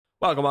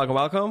Welcome, welcome,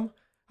 welcome.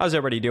 How's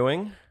everybody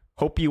doing?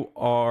 Hope you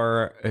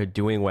are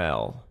doing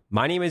well.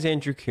 My name is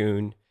Andrew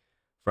Kuhn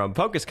from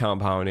Focus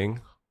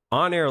Compounding,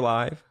 on air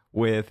live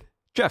with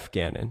Jeff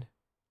Gannon.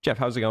 Jeff,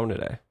 how's it going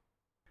today?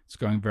 It's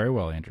going very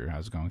well, Andrew.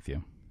 How's it going with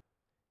you?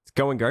 It's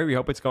going great. We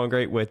hope it's going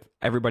great with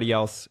everybody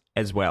else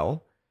as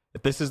well.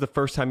 If this is the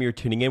first time you're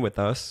tuning in with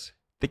us,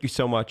 thank you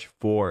so much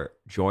for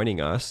joining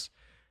us.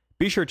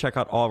 Be sure to check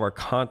out all of our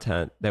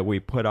content that we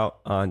put out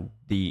on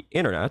the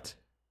internet.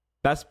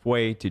 Best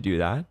way to do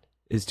that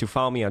is to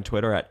follow me on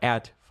Twitter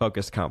at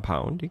Focus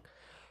Compounding.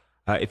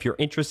 If you're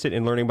interested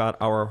in learning about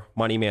our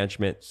money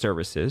management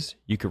services,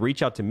 you can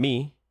reach out to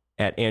me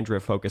at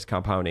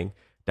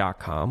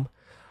andrew@focuscompounding.com.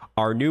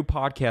 Our new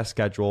podcast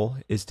schedule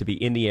is to be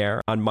in the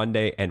air on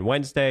Monday and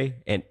Wednesday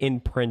and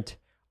in print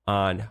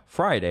on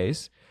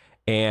Fridays.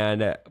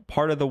 And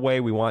part of the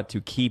way we want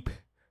to keep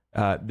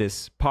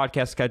this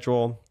podcast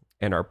schedule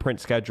and our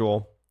print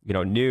schedule,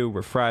 new,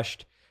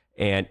 refreshed,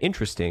 and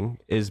interesting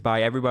is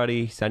by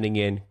everybody sending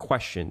in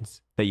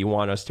questions that you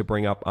want us to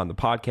bring up on the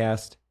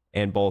podcast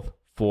and both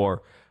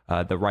for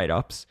the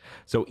write-ups.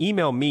 So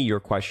email me your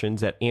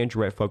questions at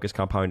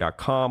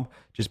andrew@focuscompounding.com.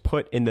 Just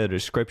put in the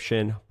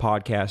description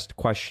podcast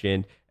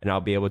question and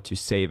I'll be able to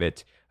save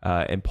it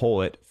and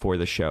pull it for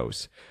the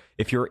shows.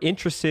 If you're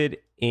interested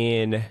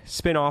in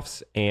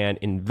spinoffs and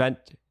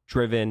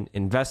event-driven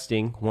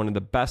investing, one of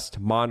the best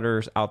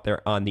monitors out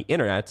there on the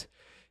internet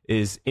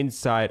is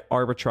Inside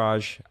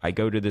Arbitrage. I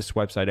go to this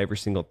website every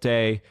single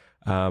day.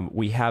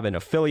 We have an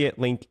affiliate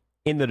link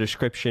in the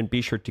description.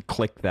 Be sure to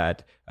click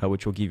that,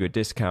 which will give you a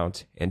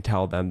discount, and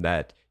tell them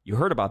that you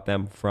heard about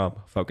them from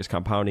Focus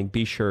Compounding.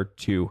 Be sure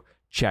to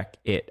check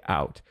it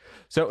out.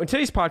 So in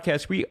today's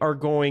podcast, we are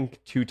going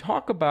to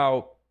talk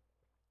about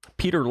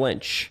Peter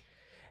Lynch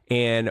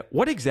and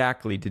what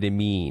exactly did it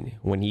mean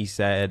when he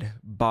said,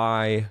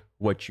 buy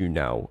what you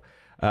know.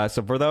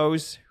 So for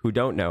those who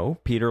don't know,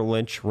 Peter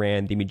Lynch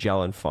ran the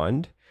Magellan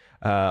Fund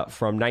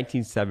from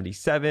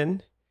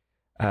 1977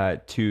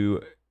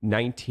 to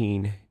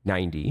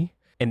 1990.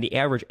 And the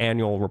average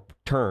annual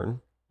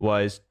return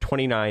was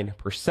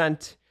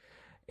 29%.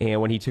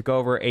 And when he took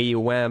over,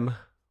 AUM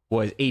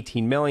was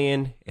 18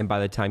 million. And by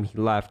the time he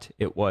left,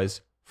 it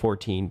was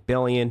 14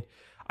 billion.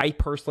 I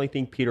personally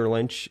think Peter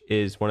Lynch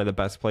is one of the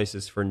best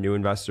places for new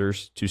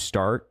investors to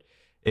start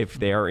if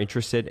they are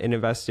interested in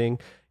investing.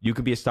 You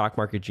Could Be a Stock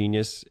Market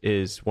Genius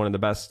is one of the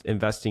best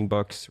investing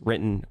books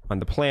written on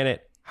the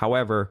planet.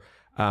 However,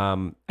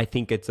 I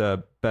think it's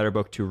a better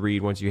book to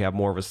read once you have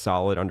more of a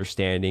solid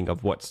understanding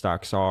of what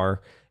stocks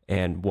are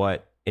and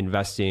what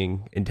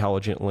investing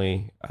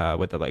intelligently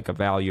with a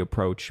value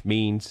approach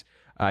means.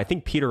 I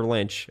think Peter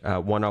Lynch,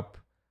 One Up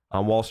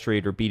on Wall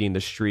Street or Beating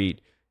the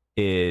Street,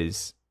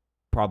 is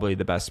probably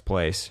the best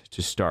place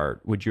to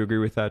start. Would you agree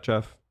with that,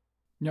 Jeff?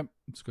 Yep,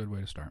 it's a good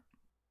way to start.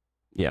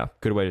 Yeah,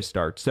 good way to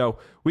start. So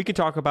we could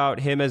talk about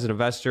him as an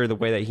investor, the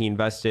way that he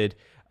invested,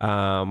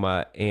 and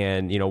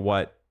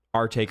what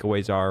our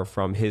takeaways are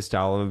from his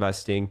style of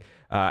investing.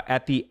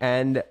 At the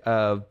end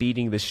of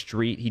Beating the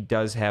Street, he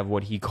does have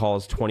what he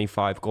calls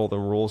 25 golden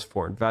rules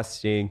for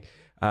investing.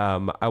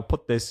 I'll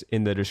put this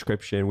in the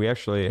description. We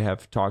actually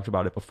have talked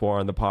about it before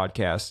on the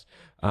podcast,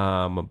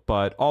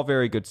 but all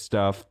very good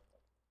stuff.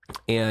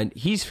 And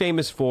he's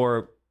famous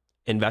for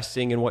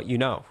investing in what you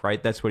know,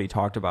 right? That's what he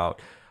talked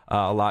about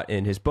a lot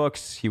in his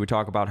books. He would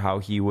talk about how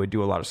he would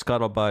do a lot of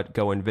scuttlebutt,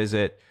 go and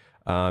visit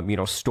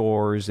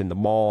stores in the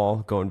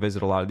mall, go and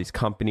visit a lot of these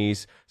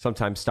companies.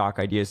 Sometimes stock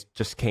ideas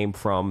just came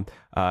from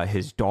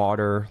his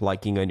daughter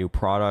liking a new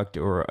product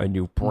or a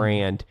new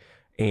brand.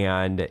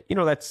 And,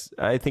 that's,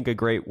 I think, a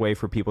great way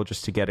for people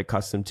just to get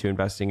accustomed to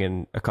investing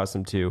and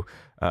accustomed to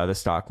the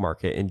stock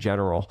market in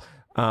general.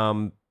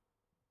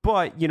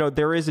 But,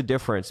 there is a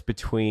difference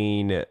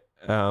between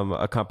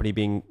a company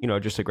being,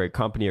 just a great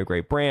company, a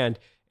great brand,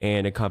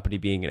 and a company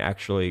being an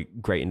actually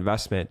great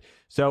investment.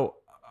 So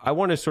I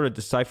want to sort of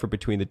decipher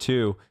between the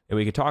two, and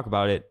we could talk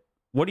about it.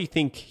 What do you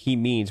think he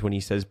means when he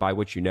says buy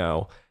what you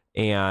know?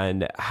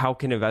 And how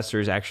can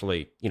investors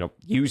actually,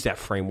 use that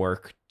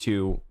framework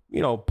to,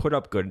 put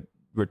up good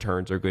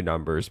returns or good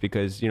numbers?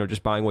 Because,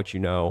 just buying what you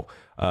know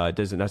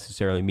doesn't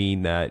necessarily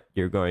mean that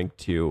you're going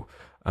to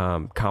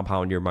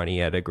compound your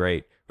money at a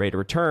great rate of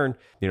return.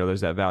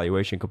 There's that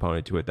valuation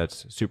component to it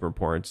that's super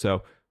important.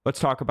 So let's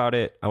talk about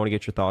it. I want to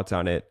get your thoughts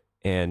on it.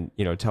 And,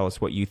 tell us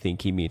what you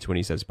think he means when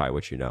he says buy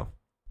what you know.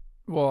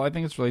 Well, I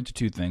think it's related to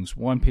two things.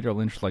 One, Peter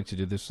Lynch liked to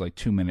do this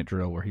 2-minute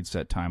drill where he'd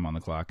set time on the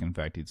clock. In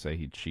fact, he'd say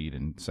he'd cheat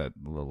and set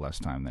a little less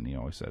time than he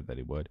always said that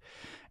he would,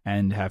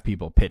 and have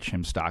people pitch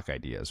him stock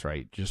ideas,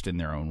 right? Just in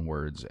their own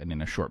words and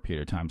in a short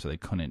period of time, so they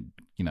couldn't,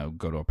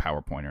 go to a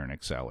PowerPoint or an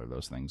Excel or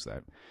those things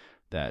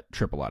that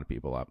trip a lot of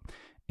people up.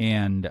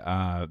 And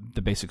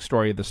the basic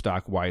story of the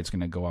stock, why it's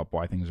going to go up,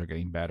 why things are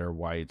getting better,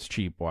 why it's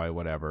cheap, why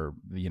whatever,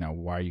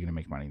 why are you going to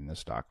make money in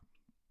this stock?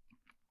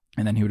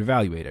 And then he would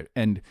evaluate it.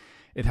 And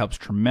it helps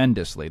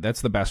tremendously.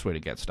 That's the best way to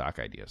get stock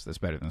ideas. That's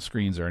better than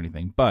screens or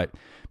anything. But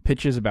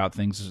pitches about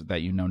things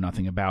that you know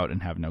nothing about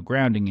and have no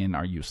grounding in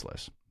are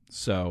useless.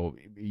 So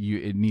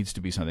it needs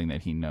to be something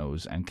that he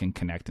knows and can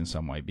connect in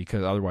some way,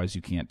 because otherwise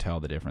you can't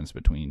tell the difference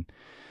between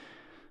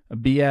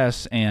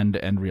BS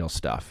and real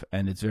stuff.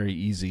 And it's very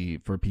easy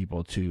for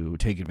people to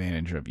take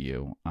advantage of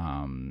you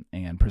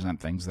and present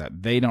things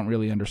that they don't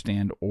really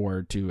understand,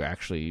 or to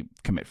actually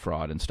commit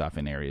fraud and stuff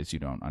in areas you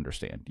don't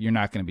understand. You're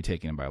not going to be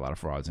taken in by a lot of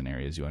frauds in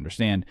areas you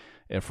understand.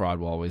 A fraud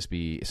will always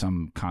be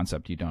some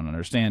concept you don't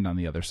understand on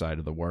the other side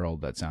of the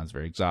world that sounds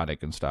very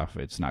exotic and stuff.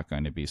 It's not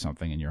going to be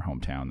something in your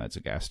hometown that's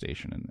a gas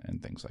station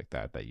and things like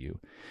that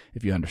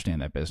if you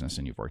understand that business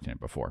and you've worked in it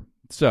before.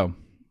 So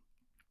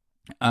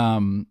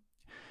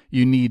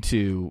you need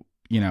to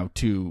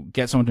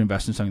get someone to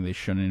invest in something they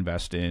shouldn't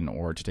invest in,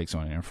 or to take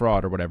someone in a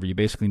fraud or whatever. You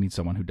basically need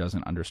someone who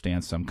doesn't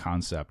understand some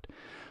concept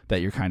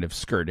that you're kind of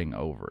skirting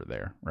over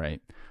there, right?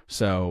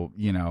 So,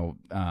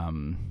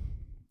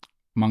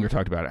 Munger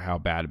talked about how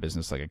bad a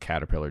business like a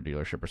Caterpillar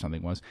dealership or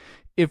something was.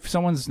 If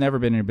someone's never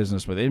been in a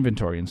business with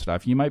inventory and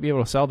stuff, you might be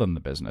able to sell them the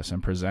business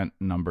and present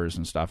numbers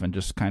and stuff and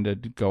just kind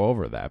of go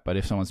over that. But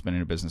if someone's been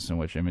in a business in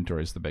which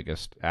inventory is the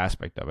biggest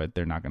aspect of it,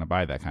 they're not going to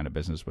buy that kind of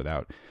business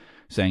without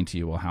saying to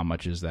you, well, how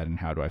much is that and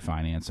how do I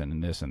finance it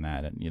and this and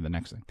that and the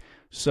next thing.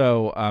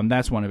 So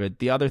that's one of it.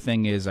 The other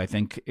thing is, I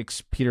think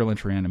Peter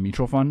Lynch ran a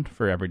mutual fund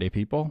for everyday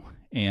people.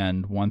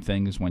 And one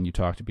thing is, when you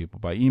talk to people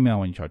by email,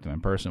 when you talk to them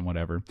in person,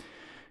 whatever,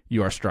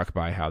 you are struck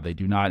by how they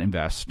do not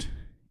invest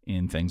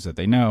in things that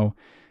they know,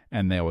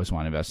 and they always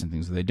want to invest in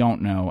things that they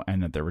don't know,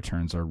 and that their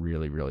returns are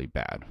really, really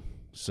bad.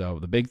 So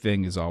the big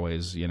thing is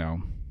always,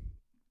 even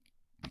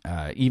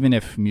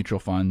if mutual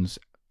funds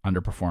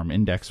underperform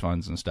index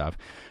funds and stuff,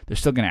 they're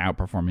still going to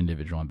outperform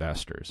individual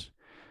investors,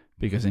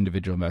 because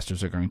individual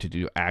investors are going to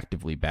do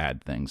actively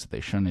bad things that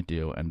they shouldn't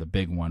do. And the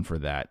big one for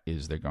that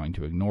is they're going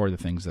to ignore the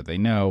things that they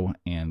know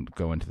and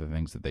go into the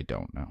things that they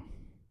don't know.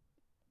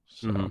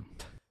 So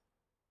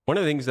one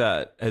of the things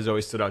that has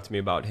always stood out to me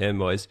about him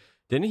was,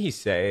 didn't he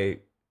say,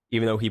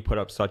 even though he put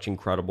up such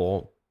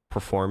incredible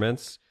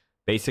performance,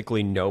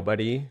 basically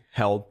nobody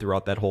held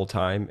throughout that whole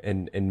time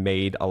and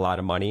made a lot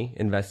of money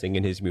investing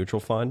in his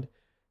mutual fund,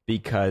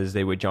 because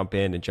they would jump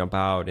in and jump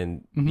out,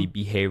 and the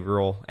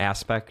behavioral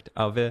aspect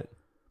of it?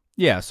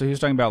 Yeah, so he was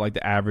talking about like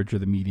the average or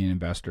the median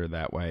investor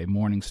that way.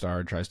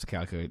 Morningstar tries to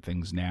calculate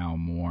things now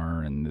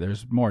more, and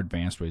there's more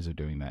advanced ways of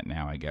doing that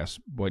now, I guess.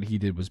 What he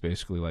did was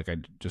basically like, I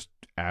just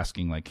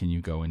asking, like, can you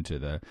go into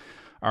the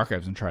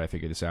archives and try to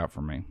figure this out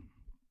for me?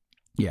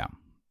 Yeah,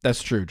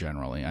 that's true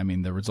generally. I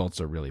mean, the results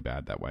are really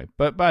bad that way.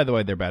 But by the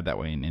way, they're bad that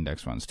way in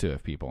index funds too,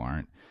 if people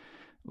aren't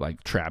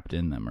like trapped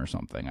in them or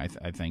something.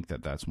 I think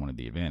that's one of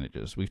the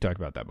advantages. We've talked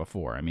about that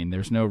before. I mean,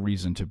 there's no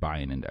reason to buy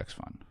an index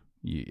fund.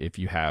 If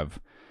you have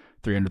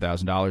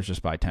 $300,000,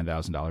 just buy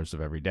 $10,000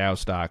 of every Dow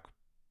stock,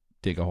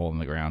 dig a hole in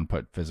the ground,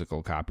 put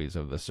physical copies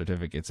of the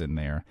certificates in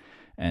there,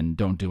 and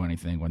don't do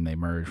anything when they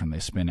merge, when they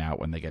spin out,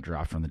 when they get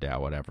dropped from the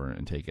Dow, whatever,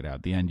 and take it out.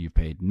 At the end, you've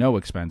paid no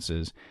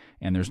expenses,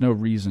 and there's no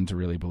reason to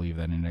really believe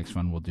that an index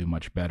fund will do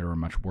much better or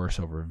much worse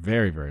over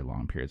very, very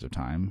long periods of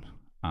time.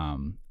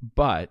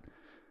 But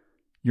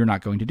you're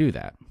not going to do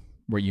that,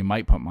 where you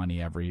might put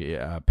money every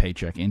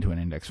paycheck into an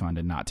index fund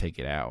and not take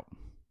it out.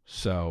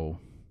 So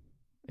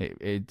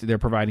they're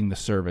providing the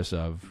service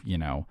of,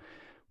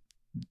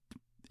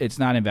 it's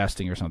not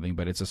investing or something,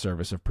 but it's a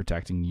service of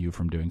protecting you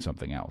from doing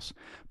something else.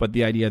 But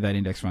the idea that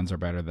index funds are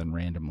better than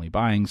randomly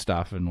buying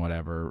stuff and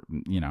whatever,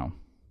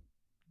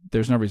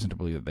 there's no reason to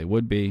believe that they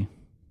would be.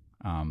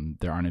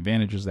 There aren't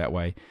advantages that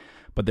way,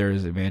 but there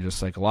is advantages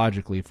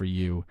psychologically for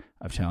you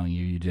of telling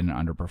you didn't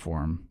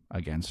underperform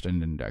against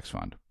an index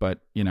fund. But,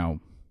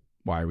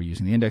 why are we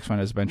using the index fund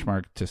as a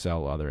benchmark? To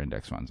sell other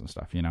index funds and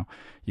stuff.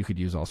 You could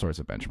use all sorts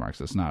of benchmarks.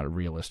 That's not a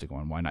realistic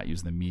one. Why not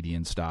use the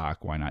median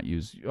stock? Why not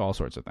use all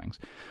sorts of things?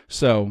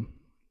 So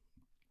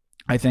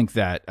I think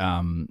that,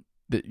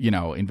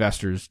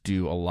 investors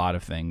do a lot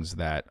of things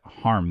that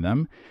harm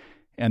them.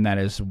 And that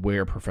is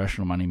where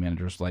professional money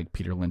managers like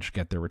Peter Lynch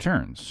get their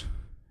returns,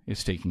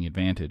 is taking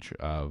advantage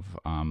of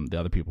the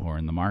other people who are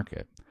in the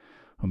market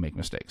who make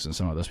mistakes. And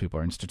some of those people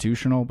are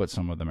institutional, but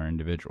some of them are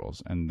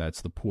individuals. And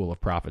that's the pool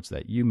of profits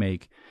that you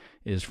make,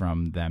 is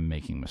from them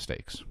making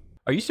mistakes.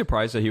 Are you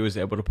surprised that he was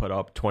able to put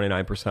up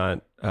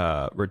 29%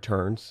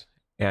 returns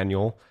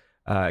annual,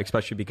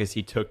 especially because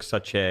he took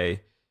such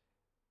a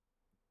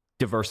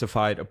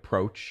diversified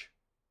approach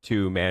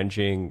to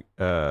managing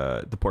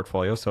the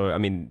portfolio? So, I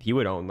mean, he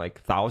would own like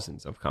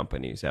thousands of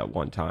companies at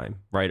one time,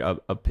 right?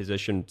 A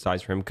position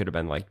size for him could have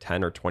been like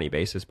 10 or 20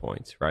 basis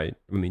points, right?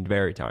 I mean,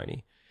 very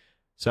tiny.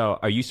 So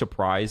are you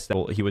surprised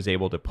that he was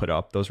able to put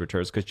up those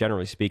returns? Because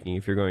generally speaking,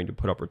 if you're going to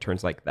put up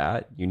returns like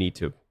that, you need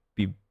to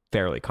be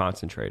fairly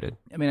concentrated.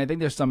 I mean, I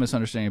think there's some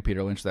misunderstanding of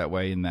Peter Lynch that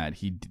way, in that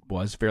he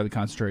was fairly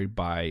concentrated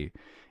by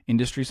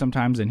industry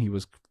sometimes, and he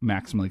was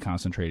maximally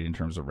concentrated in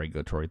terms of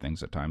regulatory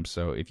things at times.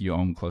 So if you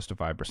own close to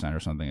 5% or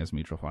something as a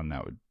mutual fund,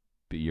 that would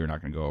be, you're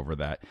not going to go over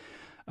that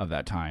of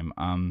that time.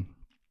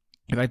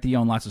 The fact that you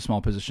own lots of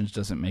small positions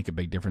doesn't make a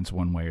big difference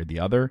one way or the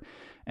other,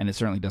 and it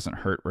certainly doesn't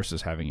hurt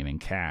versus having it in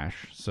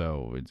cash.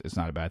 So it's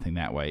not a bad thing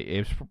that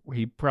way.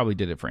 He probably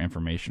did it for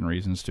information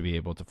reasons, to be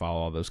able to follow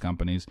all those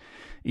companies,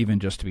 even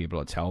just to be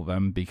able to tell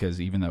them,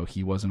 because even though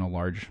he wasn't a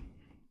large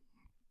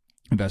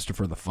investor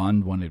for the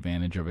fund, one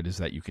advantage of it is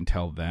that you can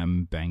tell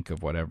them, Bank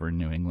of whatever in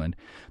New England,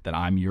 that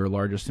I'm your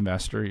largest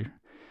investor,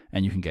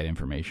 and you can get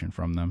information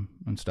from them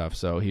and stuff.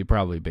 So he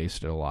probably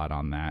based it a lot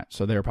on that.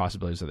 So there are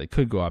possibilities that they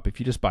could go up if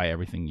you just buy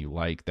everything you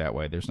like that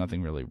way. There's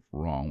nothing really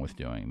wrong with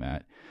doing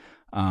that.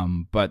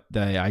 But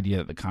the idea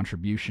that the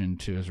contribution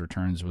to his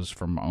returns was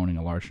from owning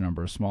a large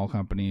number of small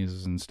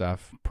companies and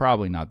stuff,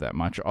 probably not that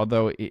much,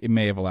 although it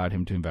may have allowed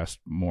him to invest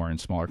more in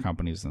smaller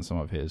companies than some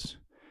of his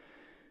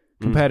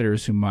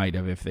competitors who might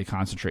have, if they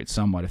concentrate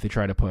somewhat. If they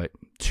try to put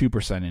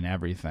 2% in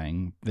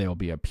everything, they'll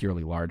be a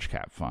purely large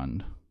cap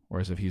fund.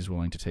 Whereas if he's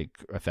willing to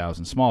take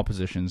 1,000 small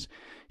positions,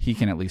 he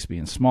can at least be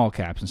in small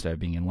caps instead of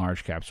being in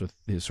large caps with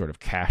his sort of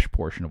cash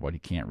portion of what he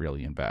can't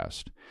really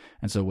invest.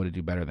 And so would it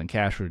do better than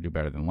cash? Would it do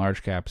better than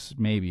large caps?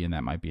 Maybe, and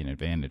that might be an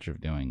advantage of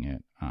doing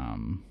it.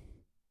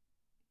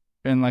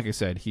 And like I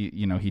said, he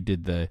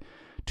did the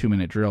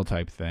 2-minute drill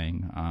type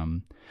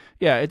thing.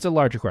 Yeah, it's a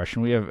larger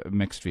question. We have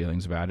mixed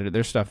feelings about it.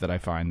 There's stuff that I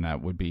find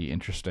that would be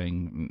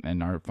interesting,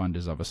 and our fund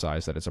is of a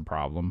size that it's a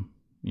problem.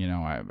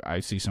 I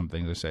see some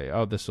things I say,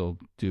 oh, this will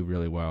do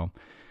really well.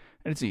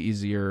 And it's an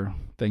easier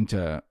thing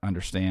to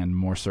understand,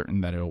 more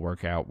certain that it'll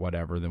work out,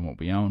 whatever, than what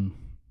we own.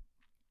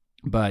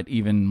 But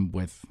even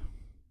with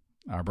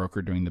our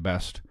broker doing the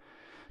best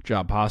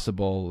job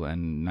possible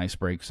and nice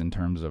breaks in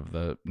terms of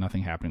the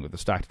nothing happening with the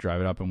stock to drive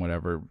it up and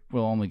whatever,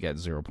 we'll only get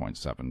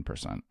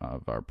 0.7%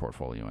 of our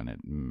portfolio in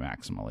it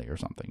maximally or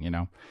something,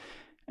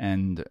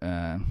 And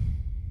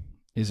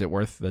is it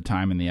worth the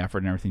time and the effort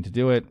and everything to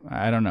do it?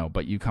 I don't know,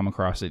 but you come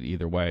across it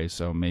either way,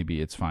 so maybe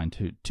it's fine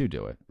to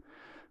do it.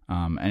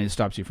 And it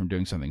stops you from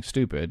doing something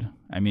stupid.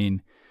 I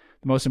mean,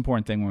 the most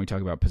important thing when we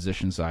talk about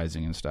position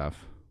sizing and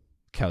stuff,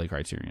 Kelly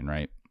criterion,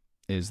 right,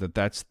 is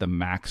that's the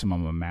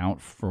maximum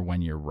amount for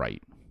when you're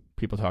right.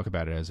 People talk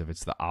about it as if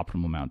it's the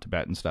optimal amount to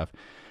bet and stuff.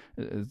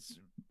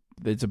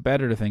 It's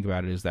better to think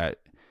about it is that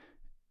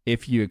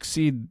if you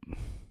exceed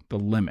the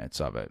limits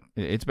of it,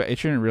 it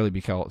shouldn't really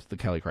be called the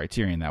Kelly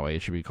criterion that way.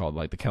 It should be called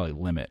like the Kelly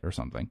limit or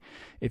something.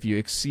 If you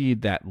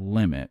exceed that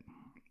limit,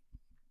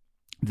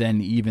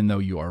 then even though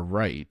you are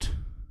right,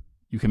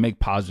 you can make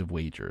positive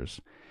wagers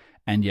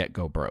and yet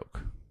go broke.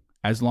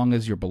 As long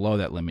as you're below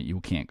that limit, you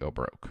can't go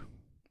broke,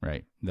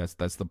 right?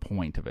 That's the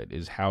point of it,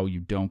 is how you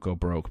don't go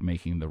broke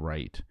making the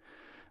right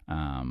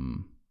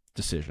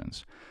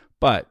decisions.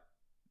 But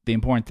the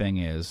important thing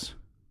is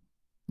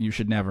you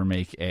should never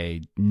make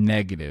a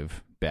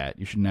negative bet.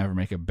 You should never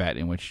make a bet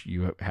in which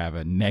you have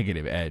a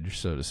negative edge,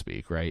 so to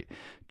speak, right?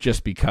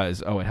 Just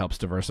because, it helps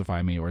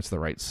diversify me, or it's the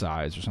right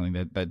size or something,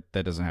 that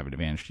doesn't have an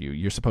advantage to you.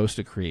 You're supposed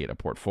to create a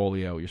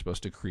portfolio. You're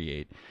supposed to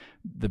create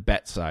the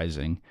bet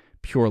sizing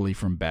purely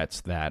from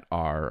bets that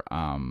are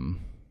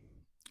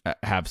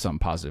have some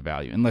positive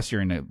value, unless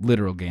you're in a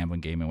literal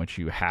gambling game in which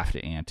you have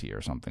to ante or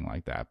something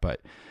like that.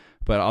 But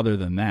other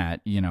than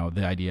that,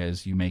 the idea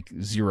is you make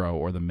zero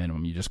or the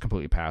minimum. You just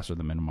completely pass or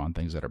the minimum on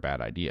things that are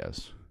bad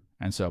ideas.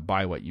 And so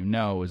buy what you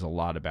know is a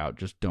lot about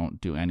just don't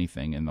do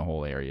anything in the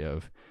whole area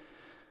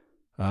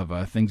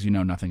of things you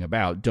know nothing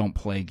about. Don't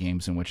play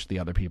games in which the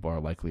other people are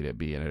likely to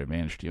be at an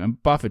advantage to you.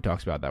 And Buffett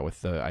talks about that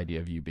with the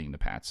idea of you being the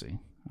patsy.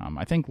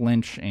 I think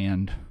Lynch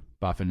and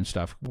Buffett and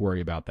stuff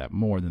worry about that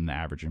more than the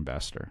average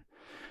investor.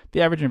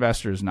 The average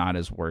investor is not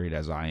as worried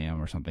as I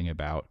am or something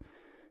about,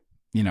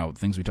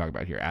 things we talk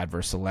about here,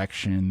 adverse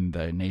selection,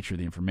 the nature of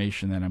the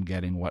information that I'm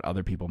getting, what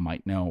other people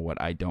might know, what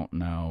I don't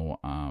know.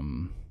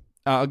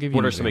 I'll give you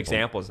What are some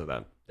examples of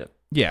that?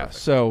 Yeah.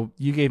 So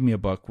you gave me a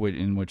book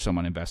in which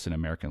someone invested in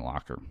American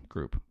Locker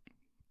Group,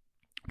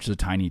 which is a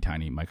tiny,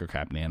 tiny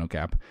microcap, nano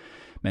cap,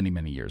 many,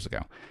 many years ago.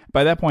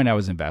 By that point, I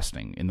was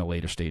investing in the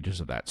later stages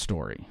of that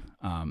story.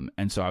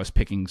 And so I was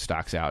picking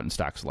stocks out, and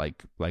stocks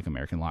like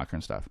American Locker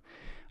and stuff.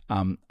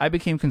 I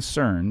became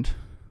concerned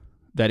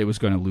that it was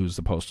going to lose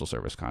the Postal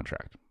Service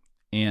contract.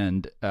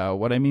 And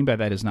what I mean by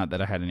that is not that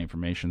I had any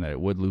information that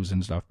it would lose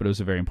and stuff, but it was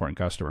a very important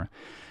customer.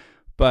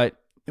 But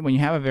when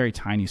you have a very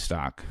tiny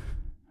stock,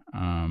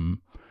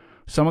 some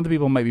of the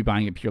people might be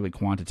buying it purely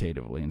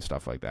quantitatively and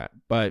stuff like that.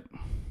 But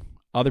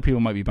other people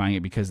might be buying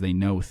it because they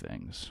know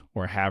things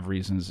or have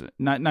reasons,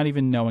 not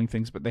even knowing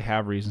things, but they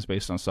have reasons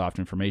based on soft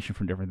information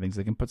from different things.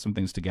 They can put some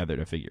things together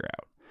to figure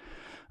out.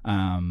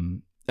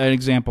 An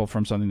example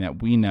from something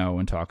that we know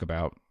and talk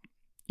about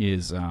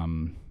is, so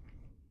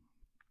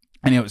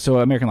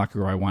American Locker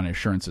Group, I wanted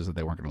assurances that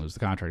they weren't going to lose the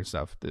contract and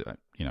stuff.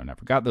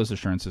 Never got those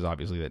assurances.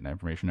 Obviously, that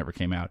information never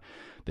came out.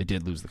 They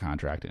did lose the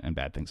contract, and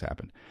bad things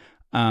happened.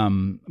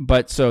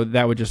 But so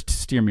that would just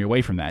steer me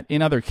away from that.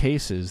 In other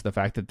cases, the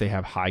fact that they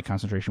have high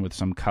concentration with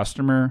some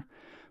customer,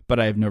 but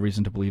I have no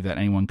reason to believe that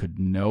anyone could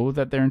know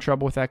that they're in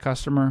trouble with that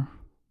customer,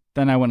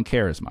 then I wouldn't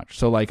care as much.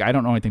 So like, I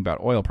don't know anything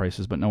about oil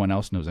prices, but no one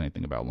else knows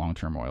anything about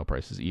long-term oil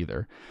prices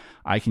either.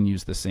 I can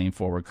use the same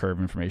forward curve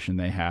information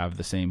they have,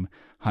 the same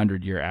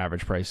 100-year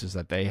average prices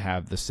that they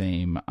have, the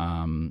same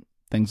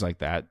things like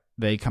that.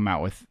 They come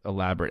out with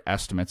elaborate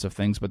estimates of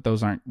things, but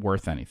those aren't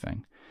worth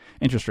anything.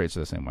 Interest rates are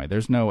the same way.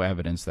 There's no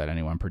evidence that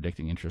anyone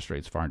predicting interest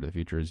rates far into the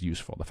future is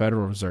useful. The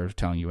Federal Reserve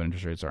telling you what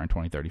interest rates are in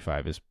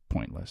 2035 is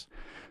pointless.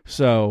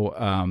 So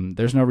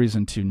there's no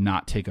reason to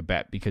not take a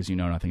bet because you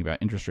know nothing about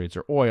interest rates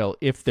or oil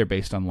if they're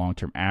based on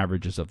long-term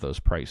averages of those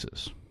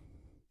prices.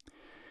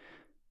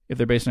 If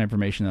they're based on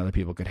information that other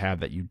people could have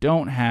that you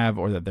don't have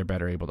or that they're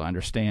better able to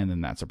understand,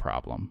 then that's a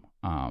problem.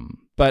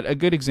 But a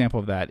good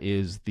example of that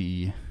is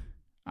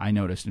I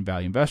noticed in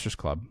Value Investors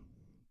Club,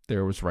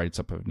 there was writes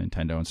up of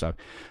Nintendo and stuff.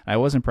 I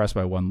was impressed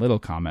by one little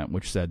comment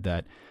which said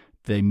that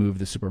they moved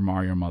the Super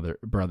Mario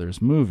Brothers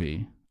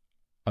movie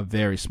a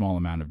very small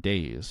amount of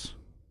days.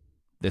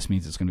 This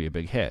means it's going to be a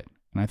big hit.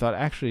 And I thought,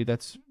 actually,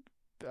 that's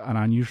an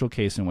unusual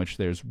case in which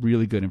there's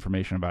really good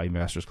information about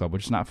Investors Club,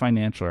 which is not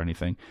financial or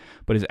anything,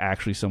 but is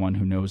actually someone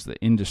who knows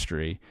the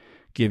industry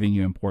giving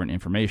you important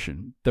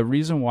information. The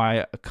reason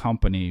why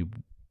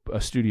a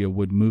studio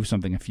would move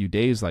something a few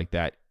days like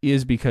that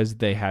is because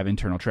they have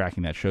internal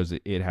tracking that shows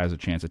that it has a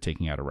chance of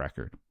taking out a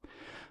record.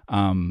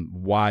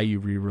 Why you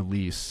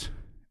re-release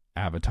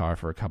Avatar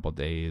for a couple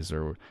days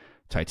or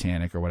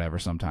Titanic or whatever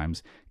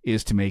sometimes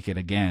is to make it,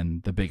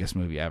 again, the biggest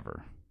movie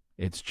ever.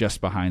 It's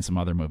just behind some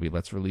other movie.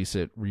 Let's release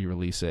it,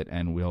 re-release it,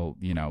 and we'll,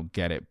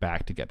 get it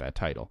back to get that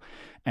title.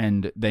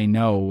 And they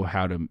know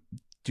how to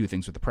do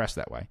things with the press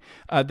that way.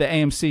 The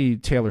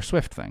AMC Taylor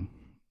Swift thing,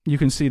 you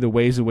can see the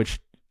ways in which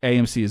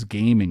AMC is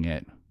gaming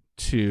it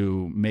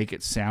to make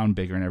it sound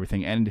bigger and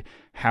everything, and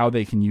how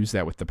they can use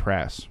that with the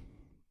press.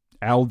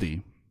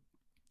 Aldi's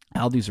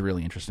a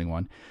really interesting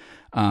one.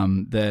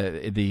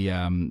 The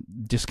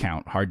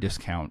hard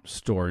discount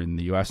store in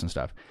the U.S. and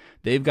stuff.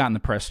 They've gotten the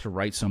press to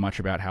write so much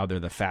about how they're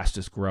the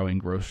fastest growing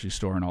grocery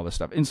store and all this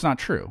stuff. And it's not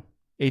true.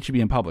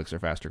 H-E-B and Publix are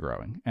faster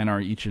growing and are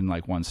each in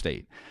like one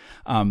state.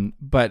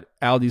 But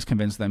Aldi's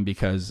convinced them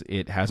because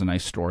it has a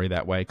nice story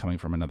that way coming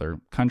from another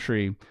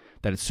country,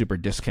 that it's super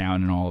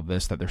discount and all of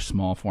this, that they're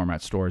small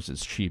format stores,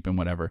 it's cheap and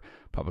whatever.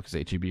 Publix,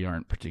 H-E-B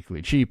aren't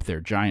particularly cheap.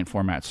 They're giant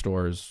format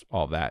stores,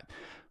 all that.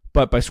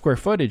 But by square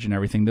footage and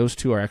everything, those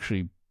two are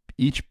actually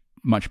each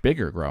much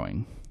bigger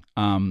growing.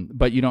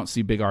 But you don't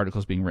see big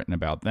articles being written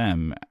about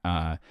them.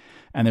 And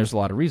there's a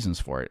lot of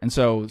reasons for it. And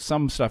so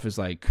some stuff is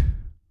like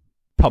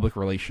public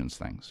relations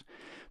things.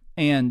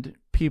 And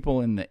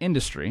people in the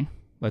industry,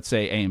 let's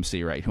say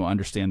AMC, right, who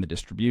understand the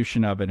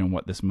distribution of it and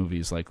what this movie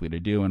is likely to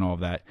do and all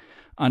of that,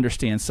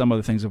 understand some of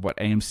the things of what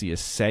AMC is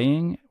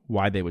saying,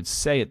 why they would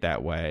say it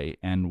that way,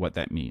 and what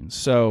that means.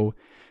 So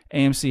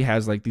AMC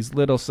has like these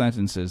little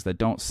sentences that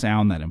don't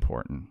sound that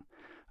important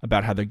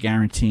about how they're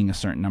guaranteeing a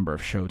certain number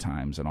of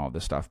showtimes and all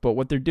this stuff. But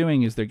what they're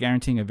doing is they're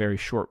guaranteeing a very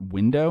short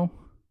window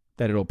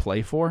that it'll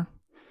play for,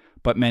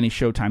 but many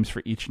showtimes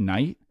for each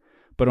night,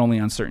 but only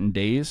on certain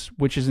days,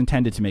 which is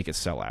intended to make it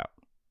sell out.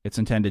 It's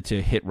intended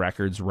to hit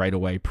records right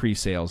away,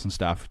 pre-sales and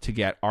stuff, to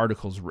get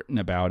articles written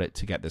about it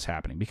to get this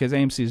happening. Because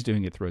AMC is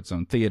doing it through its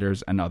own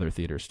theaters and other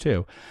theaters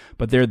too,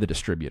 but they're the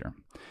distributor.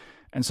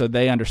 And so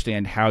they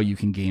understand how you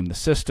can game the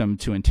system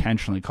to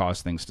intentionally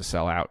cause things to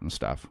sell out and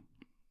stuff.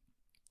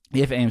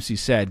 If AMC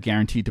said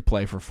guaranteed to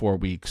play for 4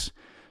 weeks,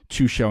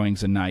 2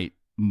 showings a night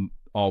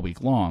all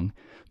week long,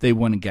 they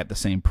wouldn't get the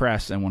same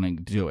press and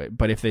wouldn't do it.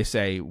 But if they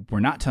say,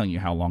 we're not telling you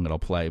how long it'll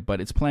play, but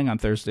it's playing on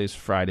Thursdays,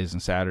 Fridays,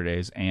 and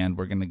Saturdays, and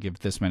we're going to give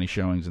this many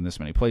showings in this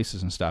many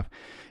places and stuff,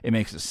 it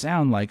makes it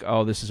sound like,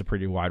 oh, this is a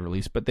pretty wide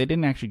release. But they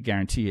didn't actually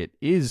guarantee it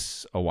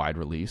is a wide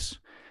release.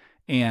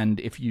 And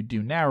if you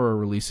do narrower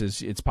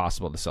releases, it's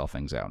possible to sell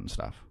things out and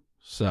stuff.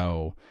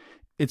 So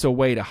it's a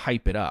way to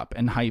hype it up,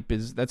 and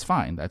that's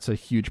fine. That's a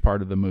huge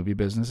part of the movie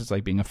business. It's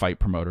like being a fight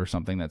promoter or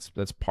something.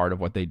 That's part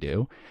of what they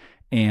do,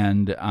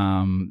 and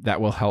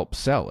that will help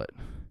sell it,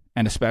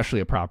 and especially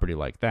a property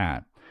like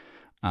that.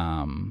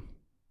 And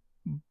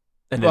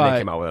then they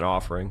came out with an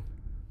offering.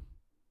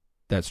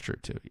 That's true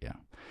too. Yeah.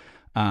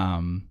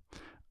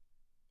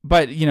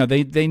 But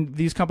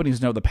these companies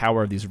know the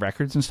power of these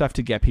records and stuff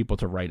to get people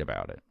to write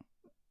about it.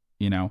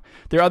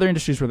 There are other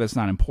industries where that's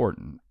not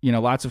important.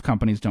 Lots of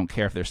companies don't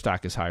care if their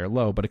stock is high or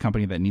low, but a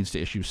company that needs to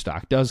issue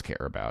stock does care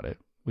about it.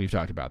 We've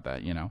talked about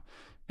that,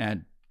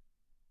 and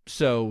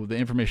so the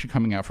information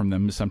coming out from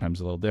them is sometimes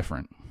a little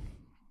different.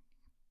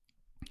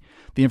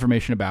 The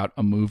information about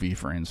a movie,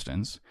 for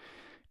instance,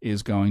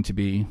 is going to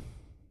be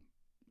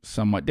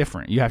somewhat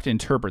different. You have to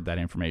interpret that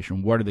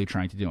information. What are they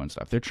trying to do and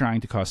stuff? They're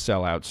trying to cause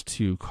sellouts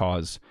to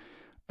cause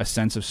a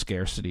sense of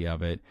scarcity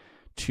of it,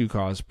 to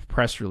cause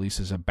press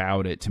releases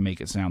about it to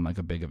make it sound like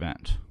a big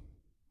event.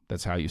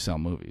 That's how you sell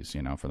movies,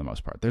 for the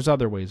most part. There's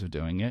other ways of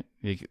doing it.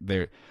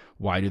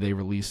 Why do they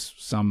release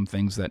some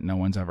things that no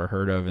one's ever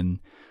heard of and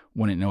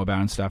wouldn't know about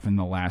and stuff in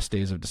the last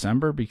days of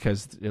December?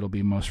 Because it'll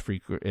be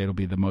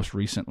the most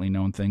recently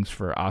known things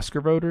for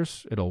Oscar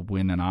voters. It'll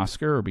win an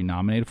Oscar or be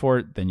nominated for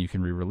it. Then you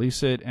can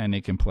re-release it, and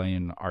it can play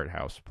in art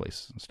house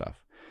places and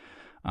stuff.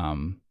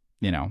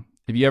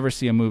 if you ever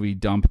see a movie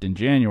dumped in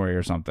January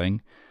or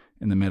something,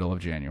 in the middle of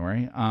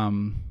January,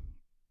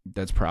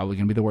 that's probably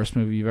going to be the worst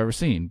movie you've ever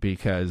seen,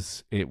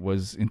 because it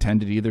was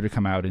intended either to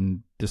come out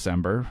in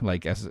December,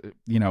 like, as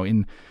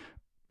in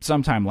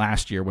sometime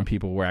last year when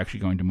people were actually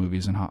going to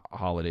movies and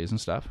holidays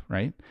and stuff,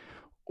 right?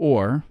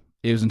 Or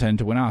it was intended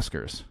to win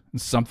Oscars.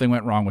 Something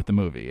went wrong with the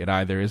movie. It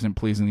either isn't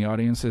pleasing the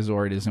audiences,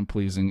 or it isn't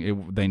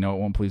pleasing, they know it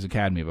won't please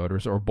Academy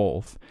voters, or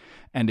both.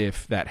 And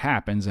if that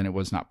happens and it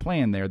was not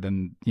planned there,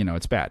 then,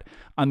 it's bad.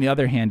 On the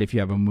other hand, if you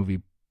have a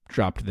movie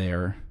dropped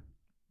there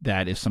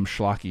that is some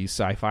schlocky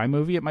sci-fi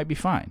movie, it might be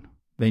fine.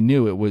 They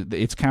knew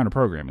it's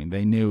counter-programming.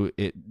 They knew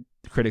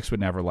critics would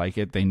never like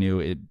it. They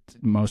knew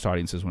most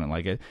audiences wouldn't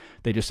like it.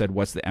 They just said,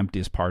 what's the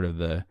emptiest part of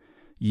the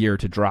year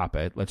to drop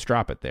it? Let's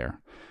drop it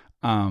there.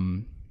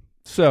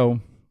 So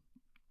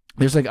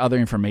there's like other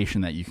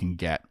information that you can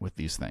get with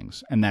these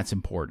things, and that's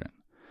important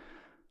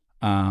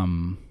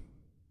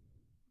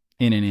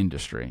in an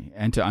industry,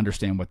 and to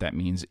understand what that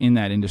means in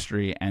that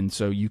industry. And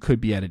so you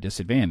could be at a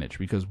disadvantage,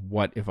 because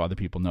what if other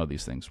people know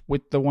these things?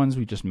 With the ones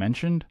we just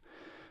mentioned,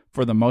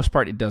 for the most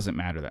part, it doesn't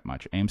matter that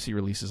much. AMC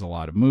releases a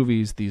lot of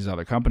movies. These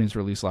other companies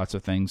release lots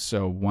of things.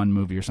 So one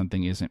movie or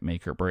something isn't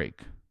make or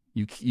break.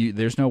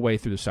 There's no way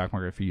through the stock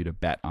market for you to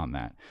bet on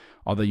that,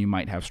 although you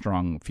might have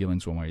strong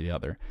feelings one way or the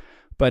other.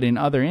 But in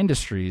other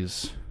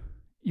industries,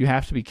 you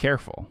have to be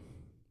careful,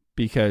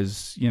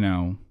 because,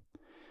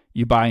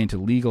 you buy into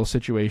legal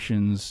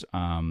situations,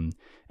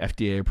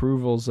 FDA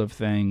approvals of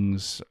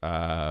things,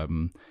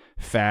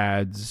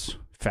 fads,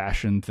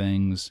 fashion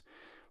things.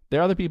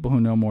 There are other people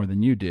who know more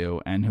than you do,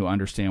 and who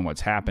understand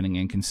what's happening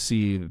and can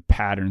see the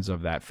patterns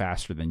of that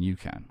faster than you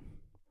can.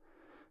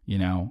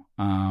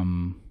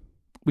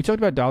 We talked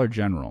about Dollar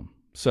General.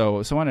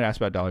 So someone had asked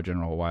about Dollar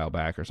General a while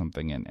back or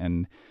something,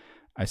 and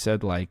I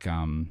said, like, I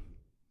don't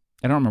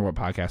remember what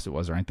podcast it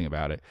was or anything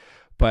about it,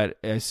 but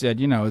I said,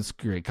 it's a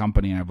great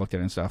company and I've looked at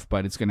it and stuff,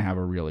 but it's going to have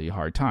a really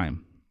hard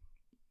time.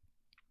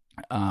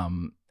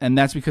 And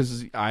that's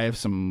because I have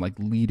some like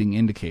leading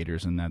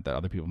indicators in that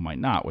other people might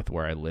not, with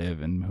where I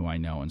live and who I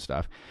know and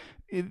stuff.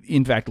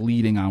 In fact,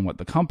 leading on what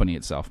the company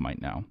itself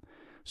might know.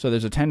 So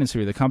there's a tendency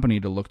for the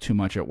company to look too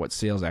much at what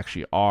sales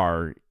actually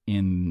are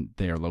in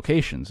their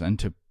locations, and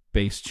to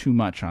base too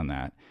much on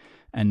that,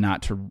 and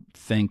not to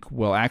think,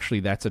 well, actually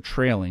that's a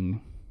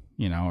trailing,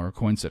 or a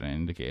coincident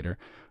indicator.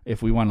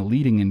 If we want a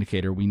leading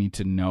indicator, we need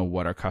to know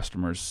what our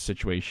customer's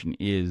situation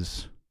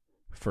is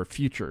for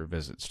future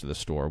visits to the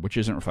store, which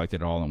isn't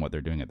reflected at all in what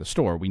they're doing at the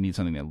store. We need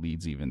something that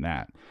leads even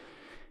that.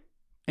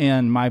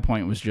 And my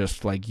point was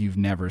just like, you've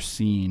never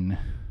seen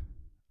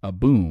a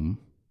boom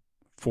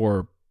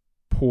for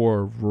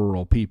poor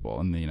rural people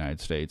in the United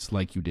States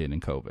like you did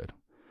in COVID.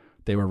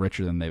 They were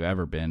richer than they've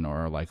ever been, or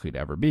are likely to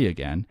ever be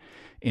again,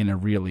 in a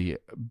really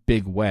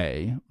big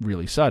way,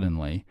 really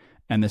suddenly.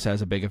 And this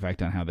has a big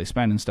effect on how they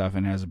spend and stuff,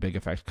 and has a big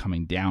effect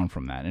coming down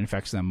from that. It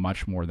affects them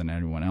much more than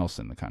everyone else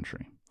in the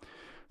country.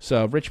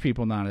 So rich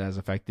people not as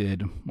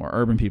affected, or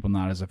urban people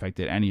not as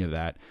affected, any of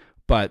that.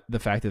 But the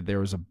fact that there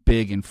was a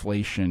big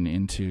inflation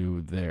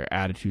into their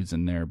attitudes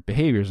and their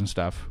behaviors and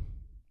stuff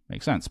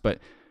makes sense. But,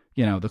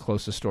 the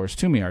closest stores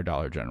to me are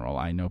Dollar General.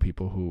 I know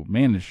people who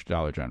manage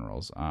Dollar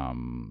Generals. I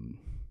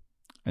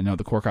know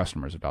the core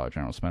customers of Dollar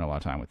General, spend a lot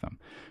of time with them.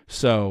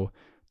 So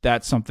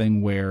that's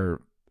something where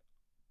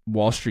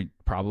Wall Street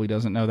probably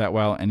doesn't know that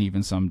well, and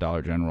even some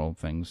Dollar General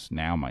things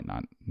now might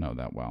not know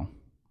that well.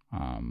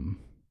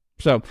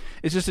 So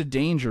it's just a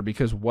danger,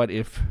 because what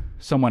if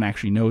someone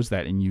actually knows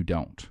that and you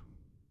don't?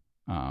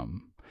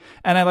 And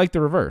I like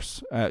the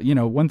reverse.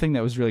 One thing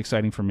that was really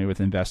exciting for me with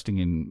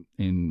investing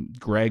in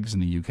Greg's in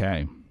the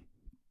UK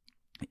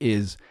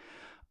is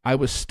I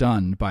was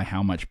stunned by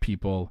how much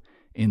people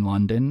in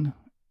London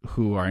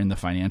who are in the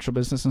financial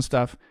business and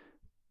stuff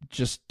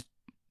just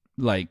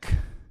like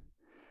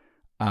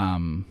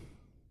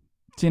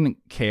didn't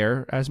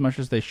care as much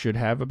as they should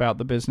have about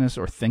the business,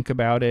 or think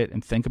about it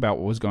and think about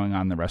what was going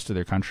on in the rest of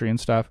their country and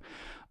stuff.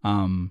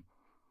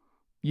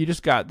 You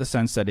just got the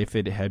sense that if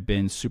it had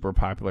been super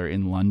popular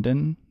in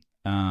London,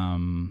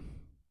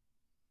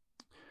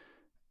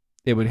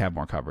 it would have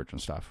more coverage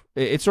and stuff.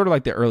 It's sort of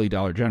like the early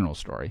Dollar General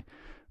story,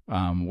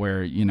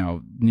 where,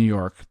 New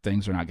York,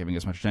 things are not giving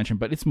as much attention,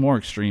 but it's more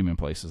extreme in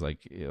places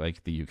like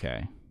the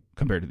UK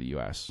compared to the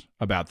US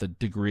about the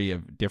degree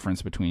of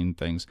difference between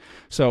things.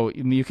 So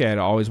in the UK, I'd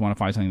always want to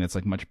find something that's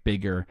like much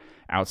bigger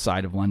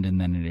outside of London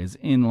than it is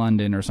in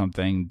London, or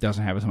something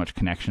doesn't have as much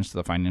connections to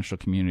the financial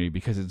community,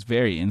 because it's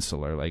very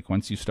insular. Like,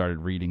 once you started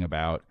reading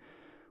about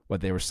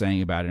what they were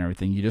saying about it and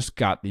everything, you just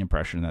got the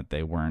impression that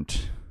they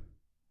weren't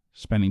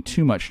spending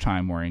too much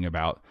time worrying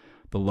about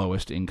the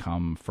lowest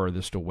income,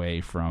 furthest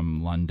away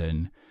from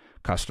London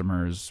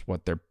customers,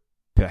 what their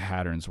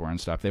patterns were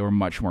and stuff. They were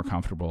much more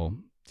comfortable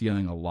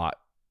dealing a lot,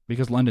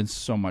 because London's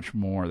so much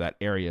more, that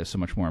area is so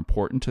much more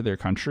important to their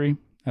country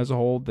as a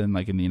whole than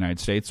like in the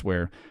United States,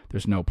 where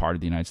there's no part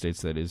of the United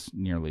States that is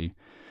nearly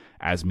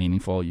as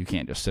meaningful. You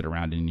can't just sit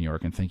around in New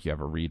York and think you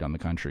have a read on the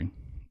country.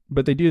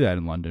 But they do that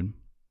in London,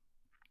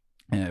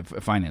 a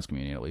finance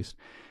community at least.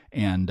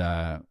 And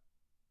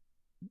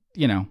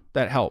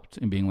that helped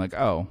in being like,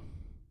 oh,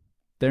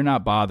 they're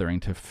not bothering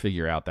to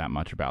figure out that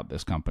much about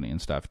this company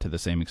and stuff to the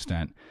same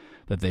extent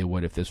that they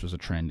would if this was a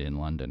trend in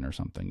London or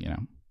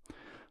something,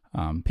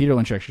 Peter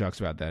Lynch actually talks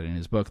about that in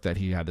his book, that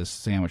he had this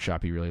sandwich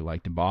shop he really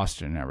liked in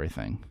Boston and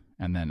everything.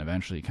 And then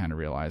eventually he kind of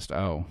realized,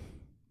 oh,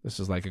 this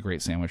is like a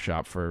great sandwich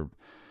shop for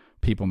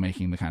people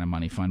making the kind of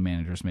money fund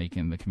managers make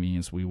in the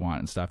convenience we want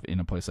and stuff in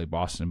a place like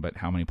Boston. But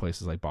how many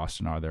places like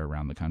Boston are there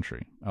around the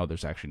country? Oh,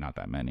 there's actually not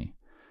that many.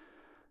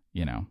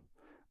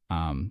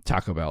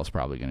 Taco Bell is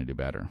probably going to do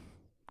better.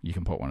 You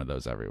can put one of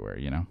those everywhere,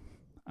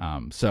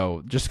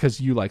 So just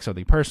because you like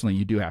something personally,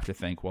 you do have to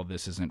think, well,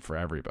 this isn't for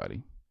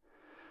everybody.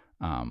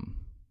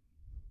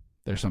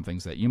 There's some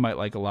things that you might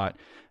like a lot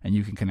and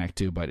you can connect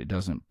to, but it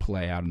doesn't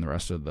play out in the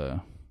rest of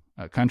the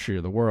country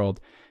or the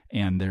world.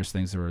 And there's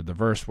things that are the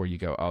verse where you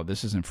go, oh,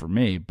 this isn't for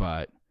me,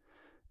 but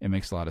it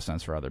makes a lot of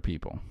sense for other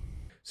people.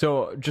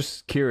 So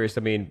just curious,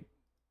 I mean,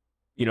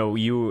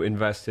 you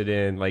invested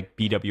in like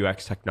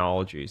BWX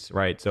Technologies,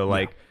 right? So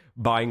like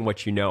buying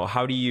what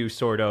how do you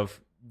sort of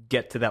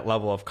get to that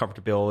level of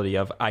comfortability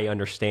of, I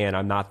understand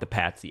I'm not the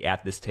patsy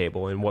at this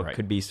table and what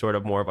could be sort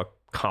of more of a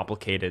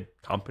complicated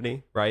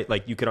company, right?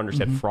 Like you could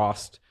understand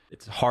Frost.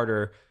 It's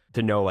harder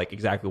to know like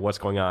exactly what's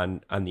going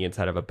on the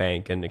inside of a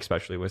bank, and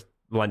especially with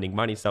lending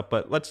money stuff.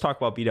 But let's talk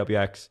about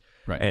BWX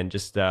and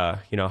just,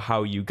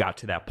 how you got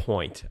to that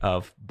point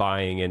of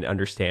buying and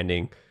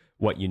understanding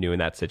what you knew in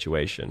that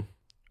situation.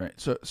 Right.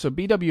 So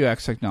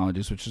BWX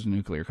Technologies, which is a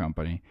nuclear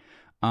company,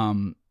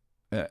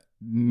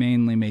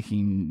 mainly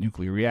making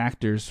nuclear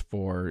reactors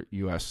for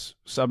U.S.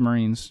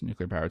 submarines,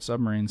 nuclear-powered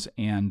submarines,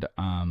 and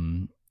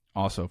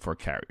also for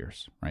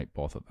carriers, right?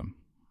 Both of them.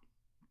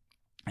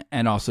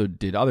 And also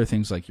did other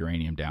things like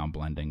uranium down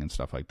blending and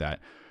stuff like that,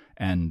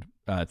 and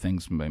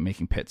things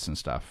making pits and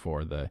stuff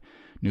for the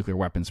nuclear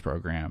weapons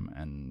program.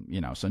 And,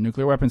 so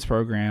nuclear weapons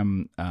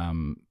program,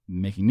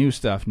 making new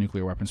stuff,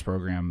 nuclear weapons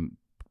program,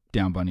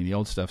 down blending the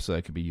old stuff so that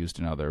it could be used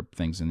in other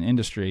things in the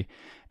industry,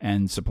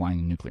 and supplying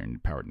the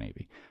nuclear-powered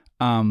Navy.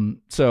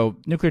 So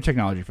nuclear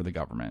technology for the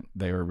government,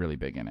 they were really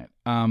big in it.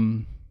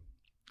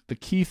 The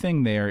key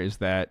thing there is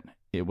that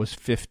it was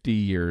 50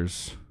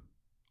 years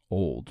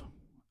old.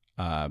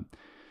 The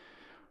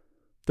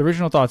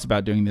original thoughts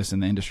about doing this in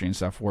the industry and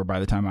stuff were, by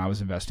the time I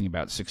was investing,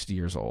 about 60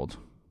 years old.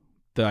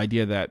 The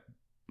idea that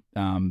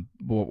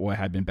what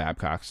had been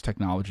Babcock's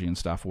technology and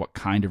stuff, what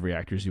kind of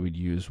reactors you would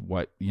use,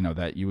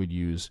 that you would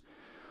use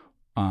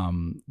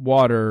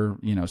water,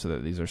 so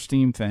that these are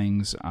steam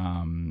things,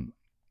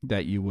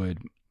 that you would,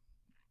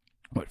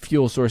 what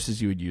fuel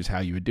sources you would use, how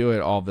you would do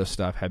it, all this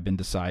stuff had been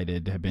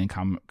decided, had been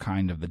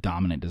kind of the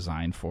dominant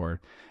design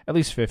for at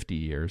least 50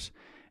 years.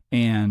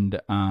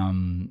 And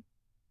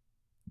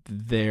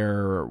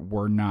there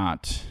were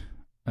not,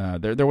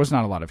 there was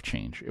not a lot of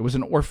change. It was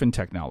an orphan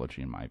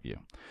technology in my view,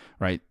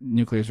 right?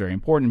 Nuclear is very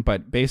important,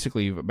 but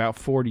basically about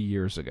 40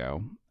 years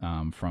ago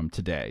from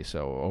today,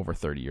 so over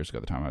 30 years ago,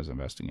 the time I was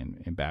investing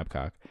in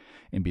Babcock,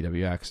 in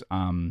BWX,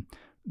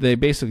 they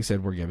basically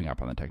said, we're giving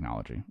up on the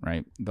technology,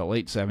 right? The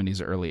late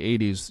 70s, early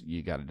 80s,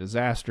 you got a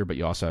disaster, but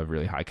you also have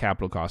really high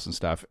capital costs and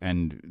stuff,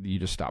 and you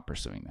just stop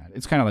pursuing that.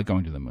 It's kind of like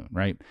going to the moon,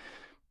 right?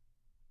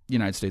 The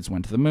United States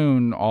went to the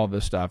moon, all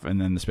this stuff, and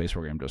then the space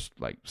program just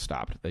like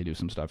stopped. They do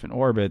some stuff in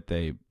orbit,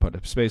 they put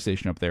a space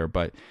station up there,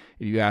 but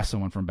if you ask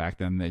someone from back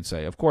then, they'd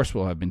say, of course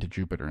we'll have been to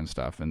Jupiter and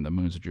stuff, and the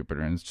moons of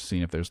Jupiter, and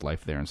seen if there's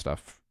life there and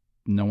stuff.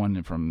 No one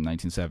from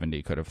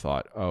 1970 could have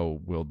thought,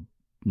 oh, we'll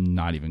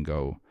not even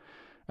go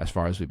as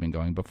far as we've been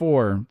going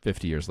before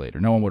 50 years later.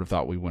 No one would have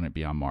thought we wouldn't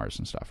be on Mars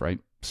and stuff, right?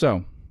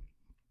 So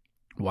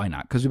why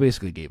not? Because we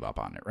basically gave up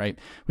on it, right?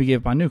 We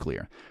gave up on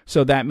nuclear.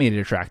 So that made it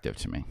attractive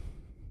to me.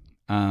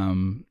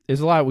 There's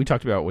a lot we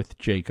talked about with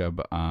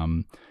Jacob,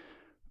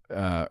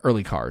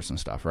 early cars and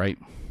stuff, right?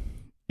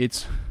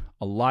 It's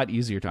a lot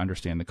easier to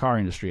understand the car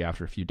industry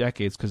after a few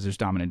decades because there's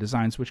dominant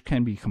designs, which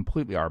can be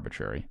completely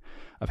arbitrary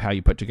of how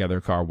you put together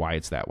a car, why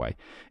it's that way.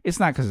 It's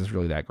not because it's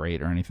really that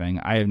great or anything.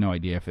 I have no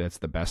idea if that's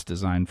the best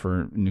design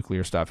for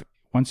nuclear stuff.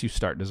 Once you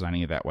start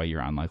designing it that way,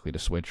 you're unlikely to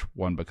switch.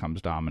 One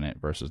becomes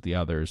dominant versus the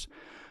others.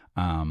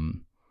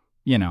 And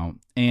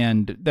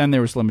then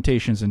there was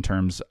limitations in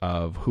terms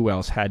of who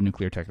else had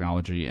nuclear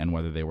technology and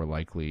whether they were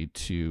likely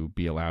to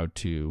be allowed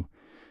to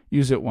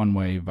use it one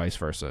way, vice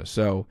versa.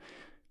 So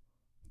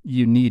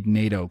you need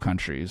NATO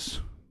countries,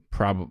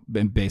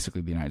 probably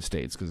basically the United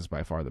States, because it's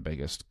by far the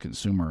biggest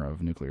consumer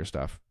of nuclear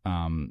stuff.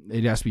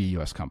 It has to be a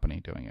U.S. company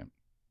doing it.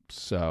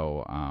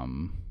 So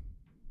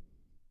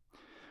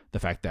the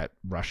fact that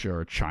Russia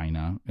or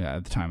China,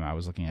 at the time I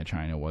was looking at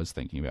China, was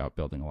thinking about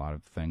building a lot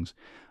of things,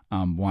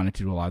 wanted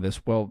to do a lot of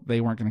this. Well,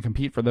 they weren't going to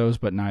compete for those,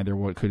 but neither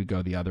could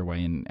go the other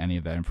way, and any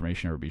of that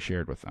information ever be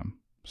shared with them.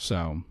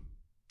 So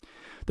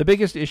the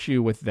biggest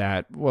issue with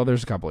that, well,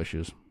 there's a couple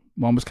issues.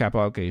 One was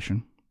capital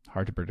allocation.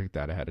 Hard to predict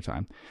that ahead of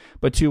time.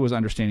 But two was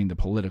understanding the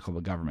political,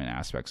 the government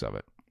aspects of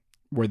it.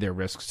 Were there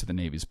risks to the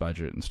Navy's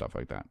budget and stuff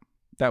like that?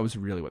 That was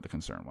really what the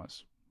concern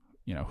was.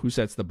 Who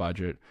sets the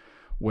budget?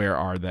 Where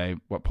are they?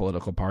 What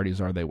political parties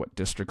are they? What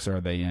districts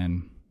are they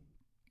in?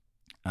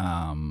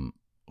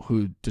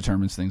 who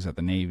determines things at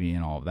the Navy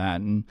and all of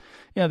that. And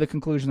the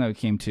conclusion that we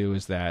came to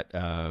is that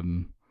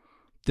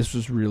this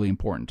was really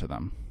important to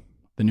them,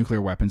 the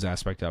nuclear weapons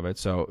aspect of it.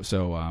 So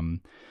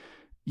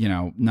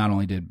not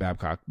only did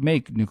Babcock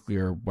make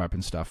nuclear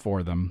weapon stuff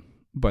for them,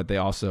 but they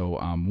also,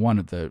 one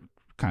of the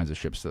kinds of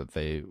ships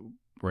that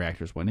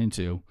reactors went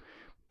into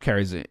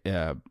carries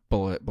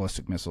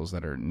ballistic missiles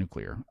that are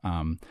nuclear.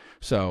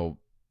 So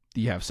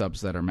you have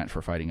subs that are meant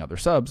for fighting other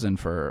subs and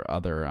for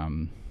other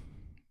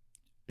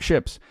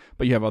ships,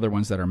 but you have other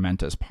ones that are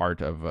meant as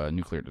part of a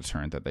nuclear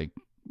deterrent that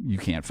you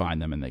can't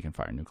find them and they can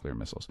fire nuclear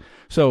missiles.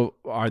 So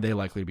are they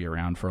likely to be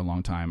around for a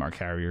long time? Are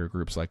carrier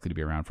groups likely to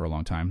be around for a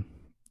long time?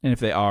 And if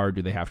they are,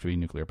 do they have to be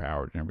nuclear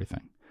powered and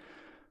everything?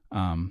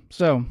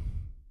 So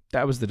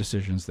that was the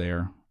decisions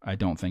there. I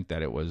don't think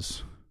that it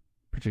was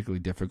particularly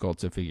difficult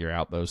to figure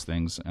out those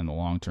things in the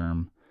long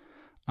term.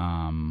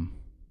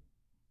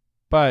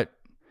 But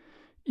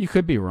you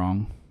could be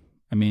wrong.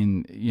 I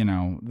mean,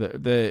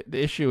 the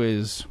issue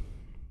is,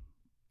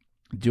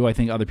 do I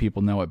think other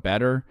people know it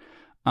better?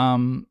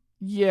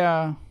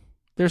 Yeah,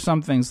 there's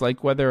some things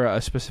like whether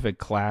a specific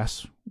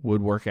class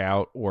would work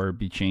out or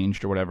be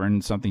changed or whatever,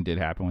 and something did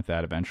happen with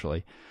that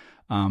eventually.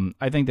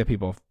 I think that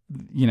people,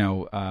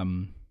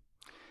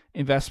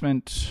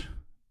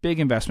 big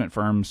investment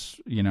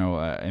firms,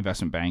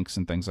 investment banks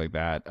and things like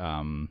that,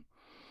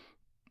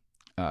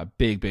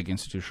 big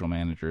institutional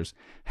managers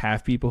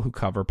have people who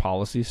cover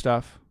policy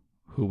stuff,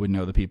 who would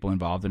know the people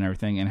involved in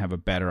everything and have a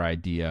better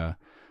idea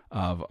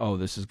of,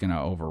 this is going to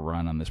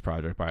overrun on this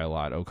project by a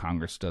lot.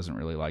 Congress doesn't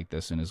really like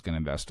this and is going to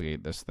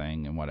investigate this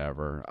thing and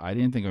whatever. I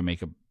didn't think it would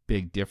make a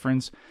big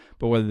difference,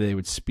 but whether they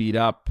would speed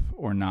up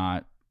or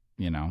not,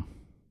 they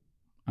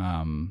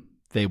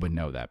would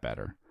know that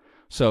better.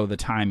 So the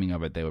timing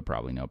of it, they would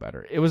probably know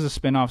better. It was a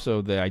spinoff,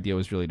 so the idea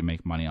was really to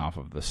make money off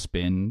of the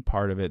spin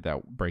part of it,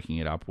 that breaking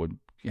it up would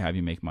have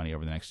you make money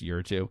over the next year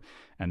or two,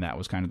 and that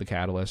was kind of the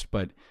catalyst.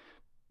 But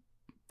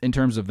in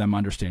terms of them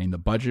understanding the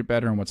budget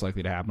better and what's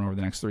likely to happen over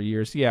the next 3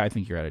 years, I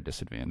think you're at a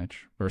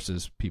disadvantage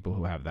versus people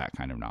who have that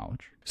kind of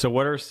knowledge. So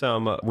what are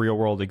some real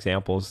world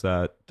examples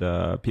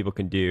that people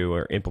can do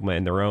or implement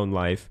in their own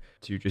life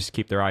to just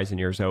keep their eyes and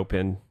ears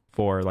open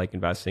for like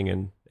investing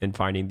in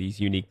finding these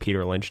unique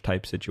Peter Lynch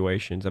type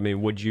situations? I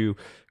mean, would you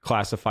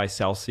classify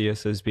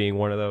Celsius as being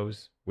one of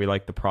those? We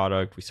like the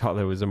product. We saw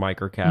there was a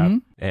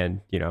microcap,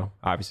 and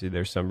obviously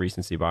there's some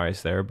recency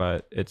bias there,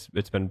 but it's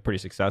been pretty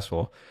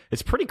successful.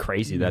 It's pretty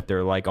crazy that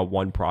they're like a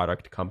one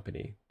product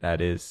company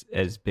that is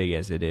as big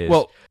as it is.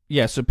 Well,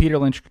 yeah. So Peter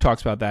Lynch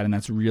talks about that, and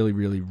that's really,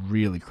 really,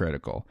 really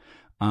critical.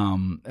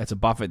 It's a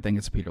Buffett thing.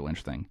 It's a Peter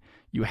Lynch thing.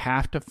 You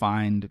have to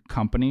find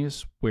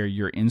companies where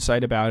your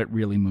insight about it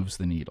really moves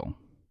the needle,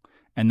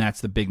 and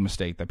that's the big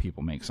mistake that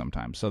people make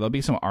sometimes. So there'll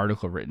be some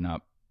article written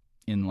up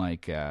in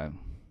like.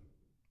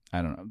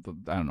 I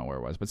don't know where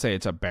it was, but say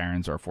it's a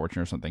Barron's or a Fortune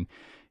or something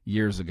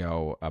years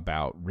ago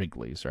about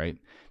Wrigley's, right? And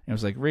it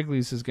was like,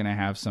 Wrigley's is going to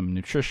have some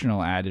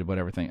nutritional added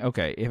whatever thing.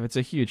 Okay, if it's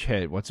a huge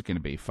hit, what's it going to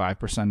be?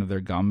 5% of their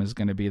gum is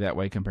going to be that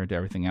way compared to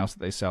everything else that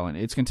they sell, and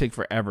it's going to take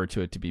forever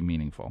to it to be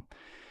meaningful.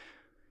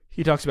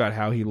 He talks about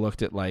how he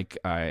looked at like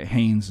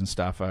Hanes and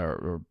stuff,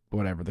 or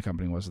whatever the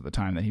company was at the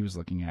time that he was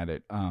looking at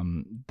it,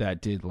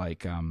 that did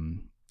like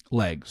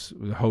legs,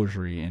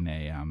 hosiery in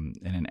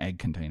an egg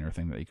container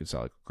thing that you could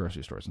sell at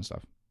grocery stores and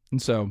stuff.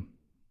 And so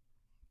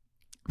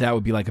that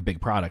would be like a big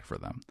product for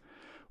them.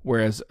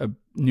 Whereas a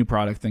new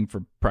product thing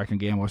for Procter &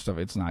 Gamble stuff,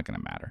 it's not going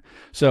to matter.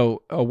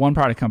 So a one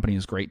product company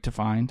is great to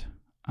find,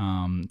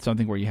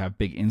 something where you have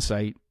big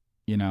insight,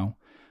 and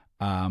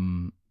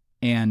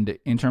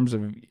in terms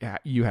of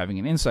you having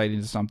an insight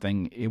into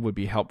something, it would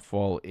be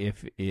helpful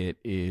if it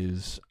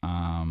is,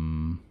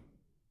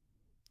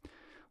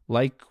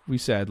 like we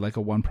said, like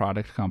a one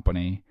product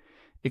company.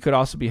 It could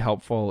also be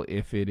helpful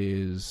if it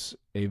is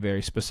a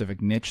very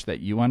specific niche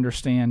that you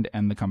understand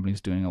and the company's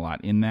doing a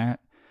lot in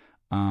that.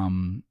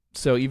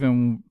 So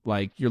even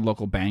like your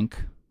local bank,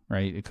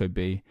 right? It could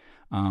be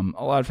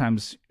a lot of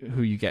times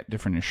who you get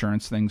different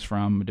insurance things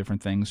from,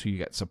 different things, who you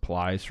get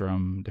supplies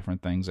from,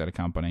 different things at a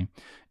company.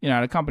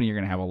 At a company, you're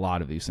going to have a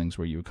lot of these things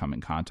where you would come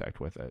in contact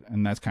with it.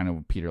 And that's kind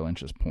of Peter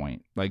Lynch's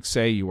point. Like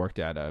say you worked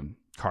at a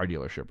car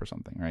dealership or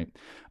something, right?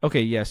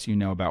 Okay, yes, you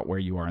know about where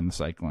you are in the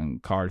cycling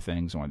car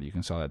things and whether you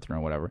can sell that through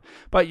or whatever.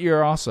 But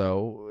you're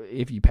also,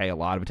 if you pay a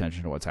lot of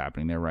attention to what's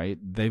happening there, right?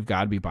 They've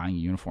got to be buying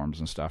uniforms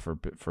and stuff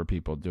for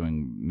people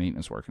doing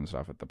maintenance work and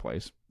stuff at the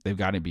place. They've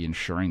got to be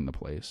insuring the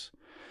place.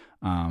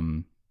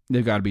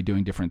 They've got to be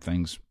doing different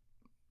things.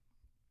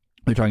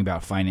 They're talking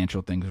about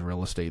financial things,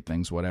 real estate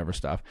things, whatever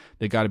stuff.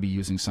 They've got to be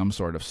using some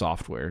sort of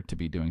software to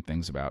be doing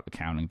things about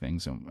accounting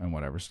things and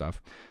whatever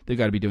stuff. They've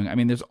got to be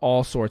doing, there's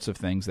all sorts of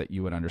things that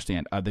you would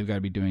understand. They've got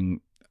to be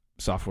doing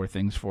software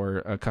things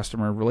for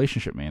customer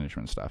relationship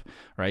management stuff,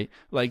 right?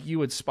 Like you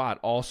would spot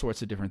all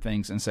sorts of different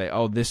things and say,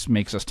 this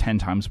makes us 10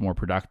 times more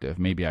productive.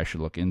 Maybe I should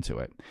look into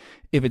it.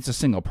 If it's a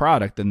single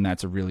product, then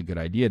that's a really good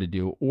idea to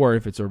do. Or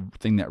if it's a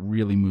thing that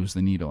really moves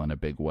the needle in a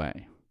big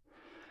way.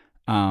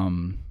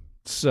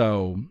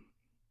 So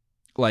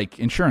like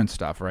insurance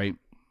stuff, right?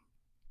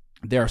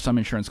 there are some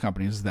insurance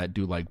companies that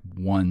do like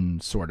one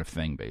sort of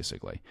thing,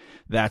 basically.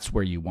 That's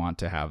where you want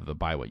to have the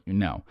buy what you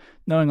know.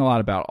 Knowing a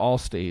lot about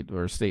Allstate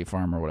or State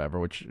Farm or whatever,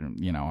 which,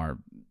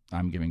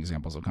 I'm giving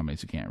examples of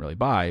companies you can't really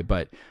buy,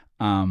 but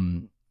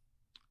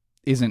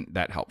isn't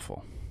that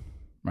helpful,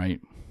 right?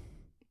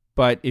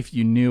 But if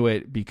you knew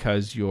it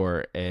because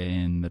you're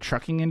in the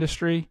trucking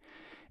industry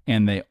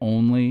and they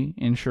only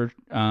insure,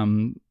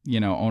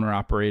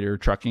 owner-operator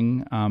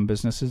trucking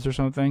businesses or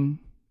something,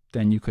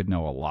 then you could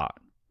know a lot.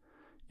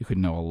 You could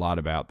know a lot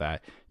about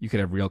that. You could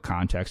have real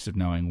context of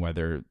knowing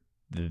whether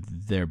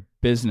their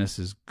business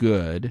is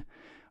good,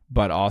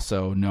 but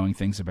also knowing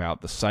things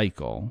about the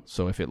cycle.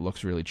 So if it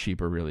looks really cheap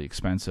or really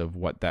expensive,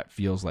 what that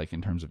feels like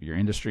in terms of your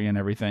industry and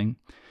everything.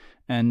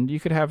 And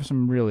you could have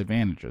some real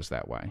advantages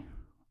that way.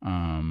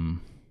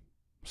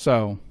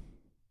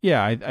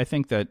 I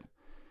think that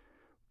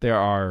there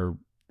are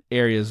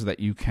areas that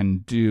you can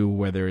do,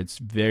 whether it's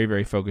very,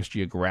 very focused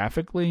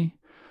geographically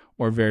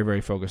or very,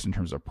 very focused in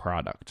terms of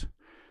product.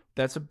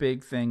 That's a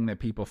big thing that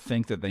people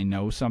think that they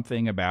know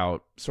something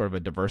about, sort of a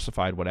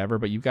diversified whatever,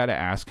 but you've got to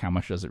ask how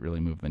much does it really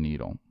move the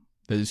needle.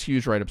 There's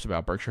huge write-ups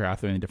about Berkshire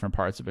Hathaway and different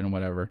parts of it and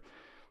whatever.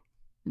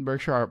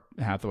 Berkshire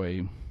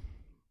Hathaway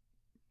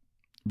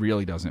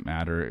really doesn't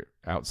matter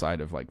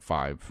outside of like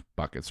 5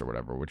 buckets or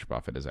whatever, which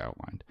Buffett has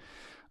outlined.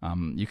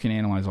 You can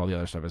analyze all the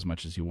other stuff as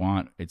much as you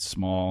want. It's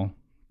small.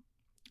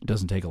 It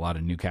doesn't take a lot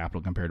of new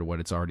capital compared to what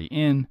it's already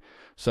in,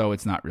 so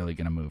it's not really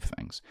going to move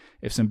things.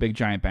 If some big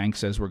giant bank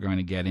says we're going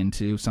to get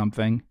into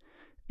something,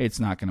 it's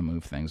not going to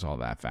move things all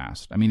that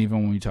fast. I mean,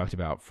 even when we talked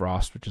about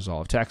Frost, which is all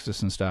of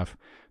Texas and stuff,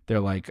 they're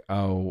like,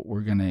 oh,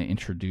 we're going to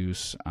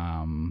introduce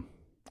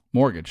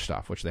mortgage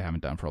stuff, which they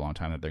haven't done for a long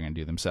time, that they're going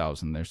to do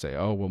themselves. And they say,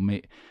 oh, well,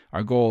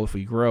 our goal, if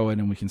we grow it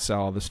and we can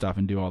sell all this stuff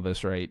and do all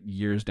this right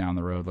years down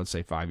the road, let's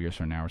say 5 years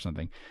from now or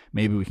something,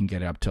 maybe we can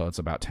get it up till it's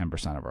about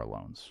 10% of our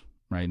loans.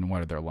 Right? And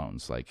what are their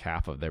loans? Like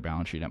half of their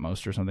balance sheet at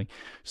most or something.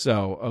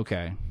 So,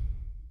 okay.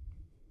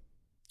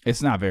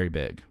 It's not very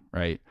big,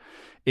 right?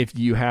 If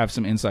you have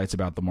some insights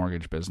about the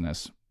mortgage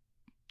business,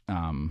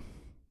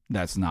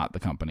 that's not the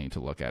company to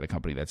look at. A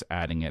company that's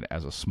adding it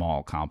as a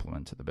small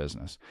complement to the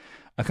business.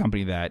 A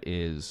company that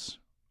is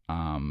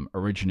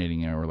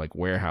originating or like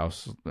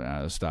warehouse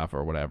stuff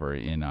or whatever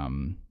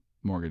in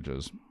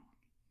mortgages,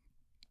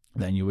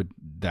 then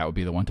that would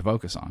be the one to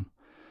focus on.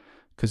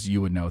 Because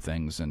you would know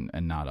things and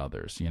not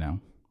others,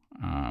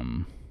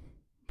 other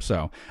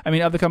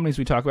companies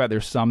we talk about,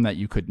 there's some that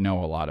you could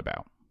know a lot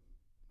about,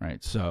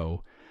 right?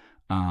 So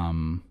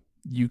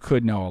you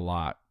could know a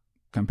lot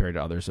compared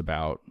to others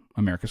about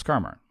America's Car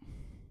Mart.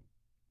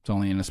 It's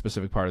only in a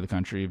specific part of the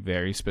country,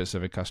 very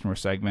specific customer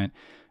segment,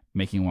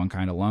 making one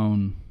kind of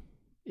loan.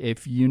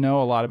 If you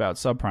know a lot about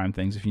subprime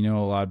things, if you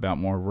know a lot about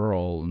more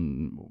rural,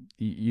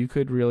 you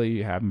could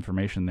really have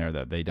information there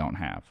that they don't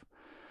have.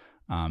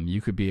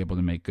 You could be able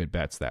to make good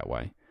bets that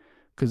way,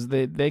 because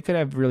they could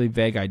have really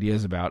vague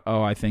ideas about,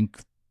 oh, I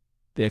think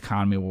the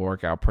economy will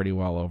work out pretty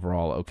well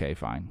overall. Okay,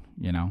 fine,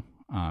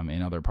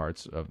 in other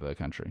parts of the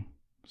country.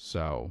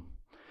 So,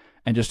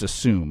 and just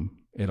assume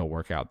it'll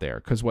work out there,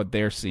 because what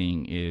they're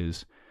seeing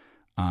is,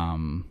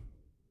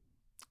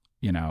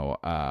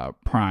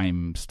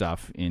 prime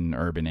stuff in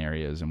urban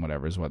areas and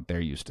whatever is what they're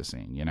used to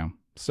seeing,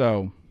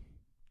 So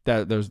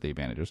those are the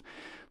advantages.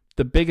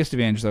 The biggest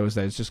advantage, though, is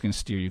that it's just going to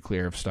steer you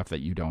clear of stuff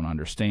that you don't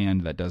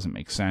understand, that doesn't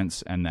make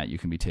sense, and that you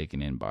can be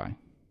taken in by.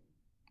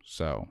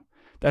 So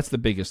that's the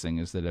biggest thing,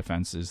 is the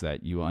defense is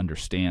that you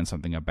understand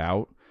something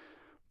about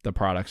the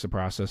products, the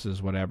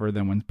processes, whatever.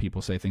 Then when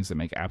people say things that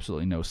make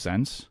absolutely no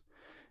sense,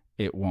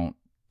 it won't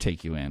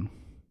take you in.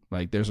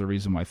 Like, there's a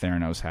reason why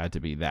Theranos had to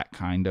be that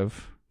kind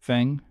of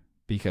thing,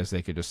 because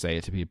they could just say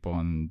it to people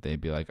and they'd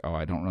be like, oh,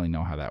 I don't really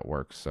know how that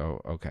works, so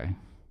okay.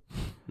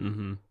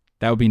 Mm-hmm.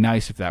 That would be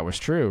nice if that was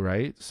true,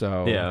 right?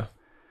 So yeah,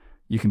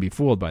 you can be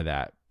fooled by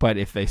that. But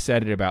if they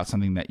said it about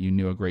something that you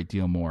knew a great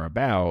deal more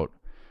about,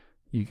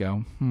 you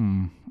go,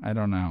 I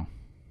don't know.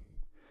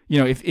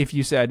 If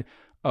you said,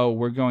 oh,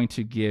 we're going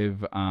to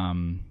give,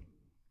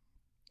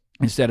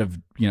 instead of,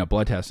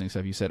 blood testing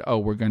stuff, you said, oh,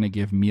 we're going to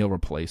give meal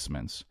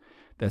replacements.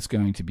 That's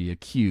going to be a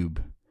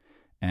cube,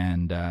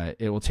 and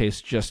it will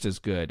taste just as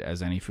good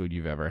as any food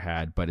you've ever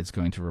had, but it's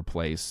going to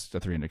replace the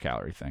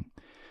 300-calorie thing.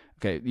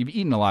 Okay, you've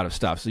eaten a lot of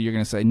stuff, so you're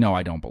going to say, no,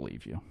 I don't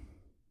believe you.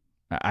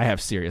 I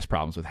have serious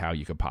problems with how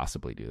you could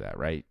possibly do that,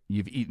 right?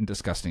 You've eaten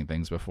disgusting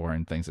things before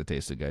and things that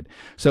tasted good.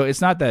 So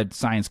it's not that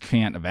science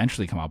can't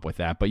eventually come up with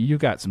that, but you've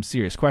got some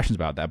serious questions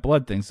about that.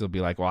 Blood things will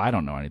be like, well, I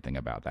don't know anything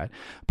about that.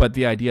 But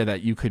the idea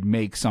that you could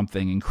make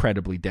something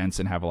incredibly dense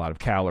and have a lot of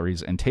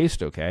calories and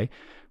taste okay,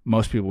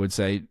 most people would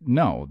say,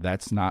 no,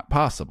 that's not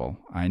possible.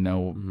 I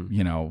know,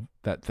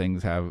 that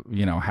things have,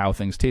 how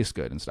things taste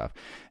good and stuff.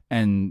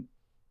 And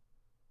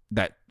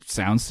that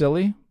sounds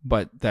silly,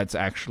 but that's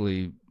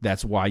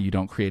why you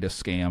don't create a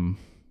scam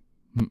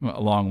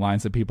along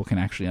lines that people can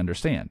actually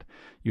understand.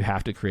 You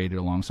have to create it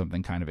along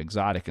something kind of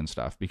exotic and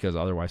stuff, because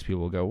otherwise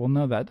people will go, well,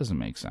 no, that doesn't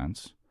make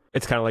sense.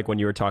 It's kind of like when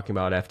you were talking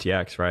about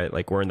FTX, right?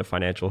 Like we're in the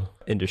financial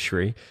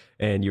industry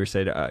and you were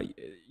saying,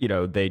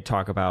 they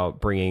talk about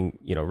bringing,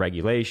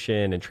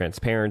 regulation and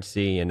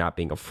transparency and not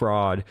being a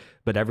fraud,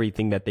 but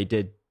everything that they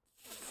did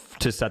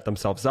to set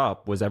themselves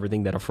up was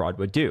everything that a fraud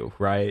would do,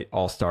 right?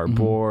 All-star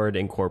board,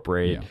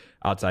 incorporate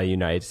outside the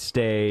United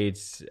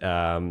States,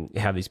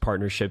 have these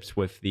partnerships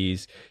with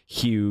these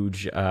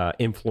huge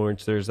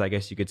influencers, I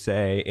guess you could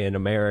say, in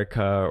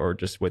America, or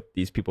just with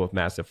these people with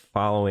massive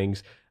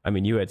followings. I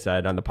mean, you had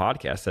said on the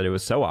podcast that it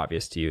was so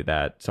obvious to you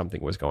that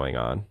something was going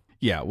on.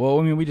 Yeah, well,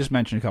 I mean, we just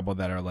mentioned a couple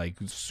that are like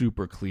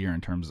super clear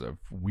in terms of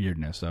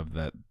weirdness of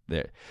that.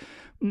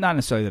 Not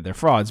necessarily that they're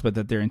frauds, but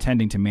that they're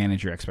intending to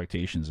manage your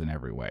expectations in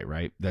every way,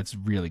 right? That's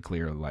really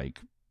clear, like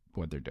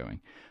what they're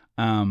doing.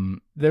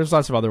 There's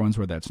lots of other ones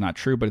where that's not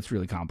true, but it's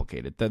really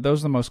complicated.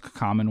 Those are the most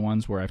common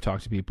ones where I've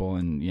talked to people,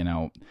 and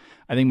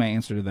I think my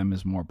answer to them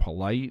is more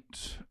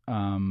polite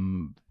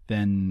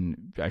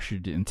than I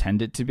should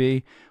intend it to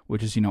be,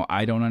 which is,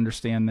 I don't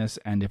understand this,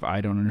 and if I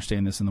don't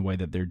understand this in the way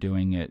that they're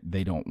doing it,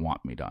 they don't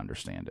want me to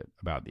understand it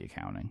about the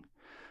accounting.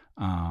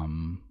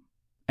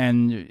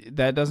 And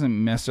that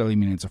doesn't necessarily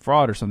mean it's a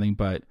fraud or something,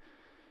 but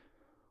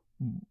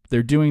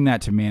they're doing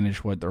that to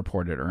manage what the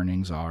reported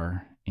earnings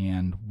are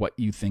and what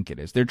you think it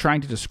is. They're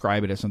trying to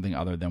describe it as something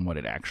other than what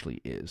it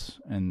actually is.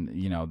 And,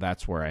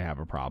 that's where I have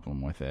a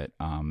problem with it.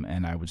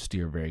 And I would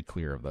steer very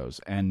clear of those.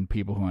 And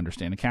people who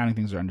understand accounting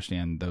things or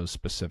understand those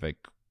specific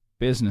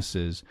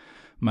businesses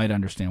might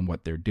understand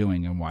what they're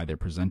doing and why they're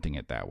presenting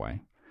it that way.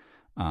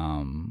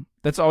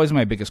 That's always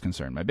my biggest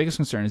concern. My biggest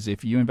concern is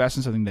if you invest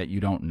in something that you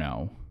don't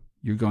know,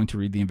 you're going to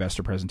read the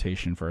investor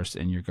presentation first,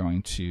 and you're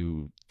going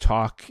to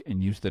talk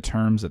and use the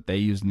terms that they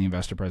use in the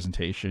investor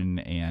presentation.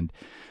 And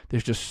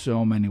there's just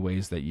so many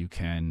ways that you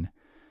can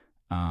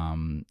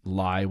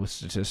lie with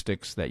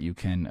statistics, that you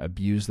can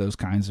abuse those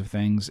kinds of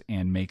things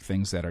and make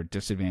things that are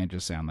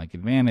disadvantages sound like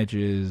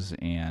advantages.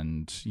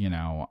 And,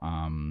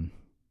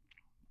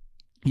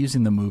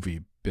 using the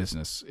movie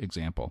business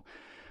example,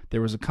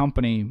 there was a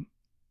company,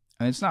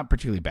 and it's not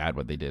particularly bad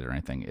what they did or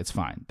anything. It's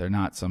fine. They're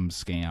not some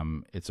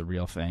scam. It's a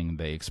real thing.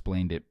 They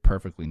explained it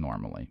perfectly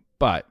normally.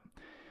 But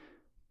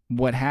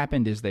what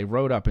happened is they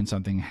wrote up in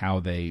something how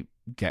they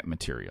get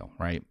material,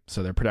 right?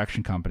 So their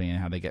production company and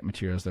how they get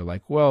materials, they're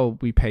like, well,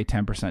 we pay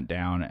 10%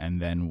 down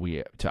and then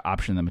we to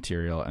option the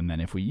material. And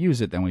then if we use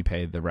it, then we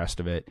pay the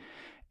rest of it.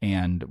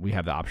 And we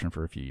have the option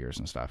for a few years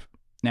and stuff.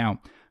 Now,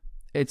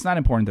 it's not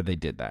important that they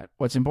did that.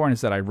 What's important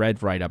is that I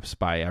read write-ups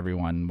by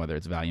everyone, whether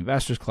it's Value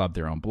Investors Club,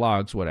 their own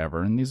blogs,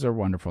 whatever, and these are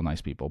wonderful, nice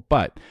people,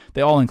 but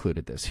they all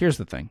included this. Here's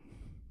the thing.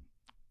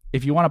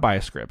 If you want to buy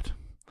a script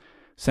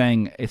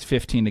saying it's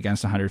 15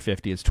 against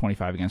 150, it's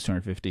 25 against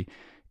 250,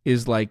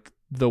 is like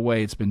the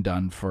way it's been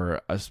done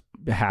for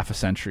half a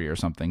century or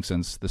something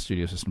since the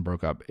studio system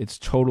broke up. It's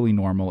totally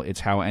normal. It's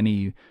how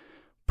any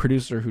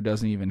producer who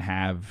doesn't even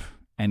have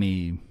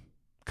any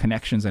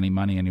connections, any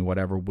money, any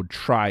whatever would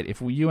try.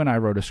 If you and I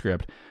wrote a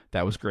script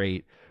that was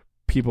great,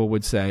 people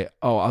would say,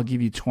 "Oh, I'll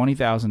give you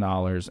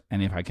 $20,000,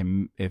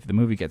 and if the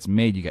movie gets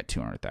made, you get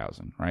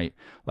 $200,000." Right?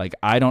 Like,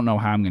 I don't know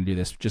how I'm going to do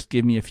this. Just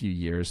give me a few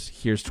years.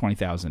 Here's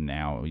 $20,000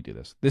 now. We do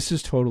this. This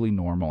is totally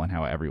normal and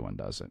how everyone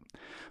does it.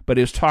 But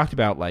it was talked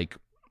about like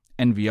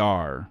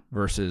NVR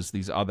versus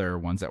these other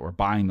ones that were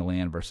buying the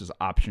land versus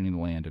optioning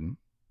the land, and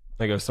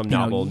like it was some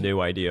novel new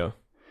idea.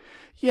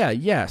 Yeah,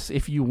 yes.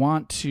 If you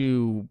want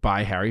to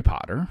buy Harry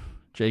Potter,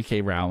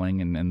 J.K.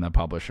 Rowling and the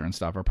publisher and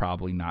stuff are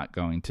probably not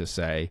going to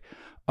say,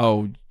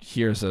 oh,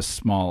 here's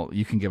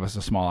you can give us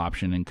a small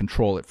option and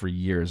control it for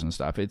years and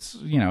stuff. It's,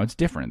 it's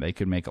different. They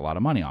could make a lot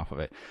of money off of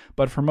it.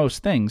 But for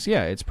most things,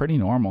 yeah, it's pretty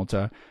normal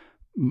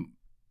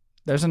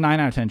there's a 9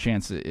 out of 10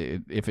 chance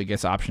if it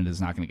gets optioned,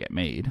 it's not going to get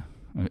made.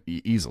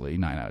 Easily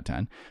 9 out of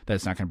 10. That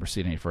it's not going to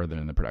proceed any further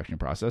in the production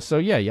process. So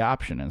yeah, you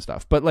option and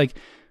stuff. But like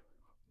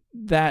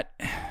that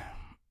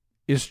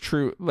is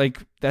true. Like,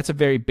 that's a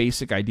very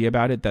basic idea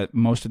about it, that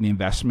most of the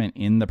investment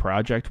in the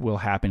project will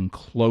happen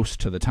close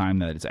to the time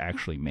that it's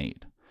actually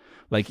made.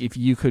 Like, if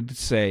you could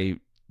say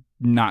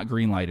not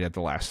greenlight it at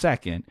the last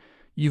second,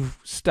 you've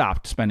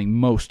stopped spending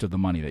most of the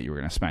money that you were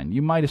going to spend.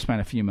 You might have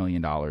spent a few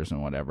 $1,000,000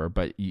 and whatever,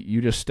 but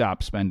you just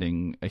stopped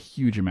spending a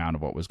huge amount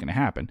of what was going to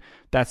happen.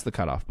 That's the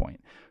cutoff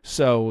point.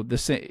 So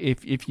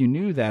if you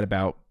knew that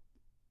about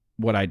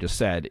what I just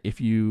said, if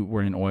you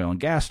were in oil and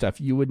gas stuff,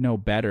 you would know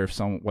better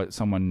what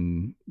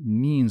someone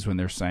means when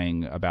they're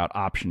saying about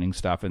optioning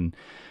stuff and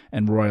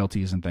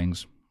royalties and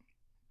things.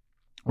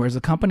 Whereas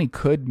a company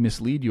could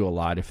mislead you a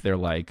lot if they're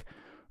like,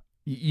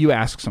 you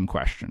ask some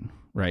question,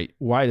 right?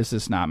 Why does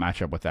this not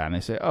match up with that? And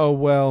they say, oh,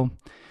 well,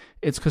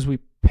 it's because we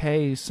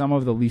pay some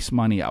of the lease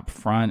money up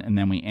front and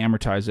then we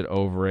amortize it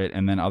over it.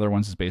 And then other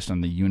ones is based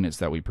on the units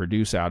that we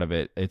produce out of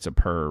it. It's a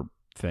per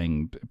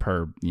thing,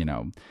 per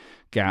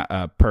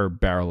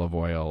barrel of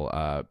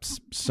oil,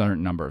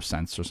 certain number of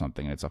cents or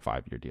something. It's a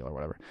 5-year deal or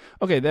whatever.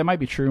 Okay, that might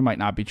be true, might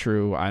not be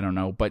true. I don't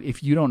know. But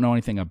if you don't know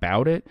anything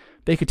about it,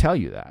 they could tell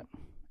you that.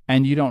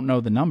 And you don't know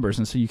the numbers.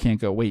 And so you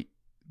can't go, wait,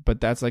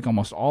 but that's like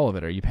almost all of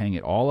it. Are you paying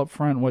it all up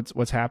front?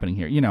 What's happening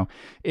here? You know,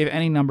 if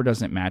any number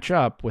doesn't match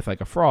up with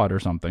like a fraud or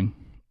something,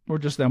 or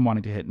just them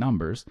wanting to hit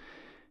numbers,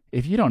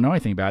 if you don't know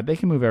anything about it, they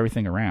can move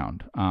everything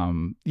around.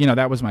 You know,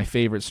 that was my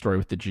favorite story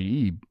with the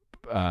GE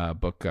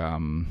book.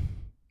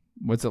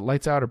 Was it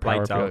Lights Out or Power?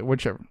 Lights Out.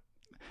 Whichever.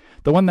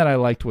 The one that I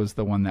liked was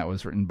the one that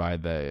was written by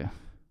the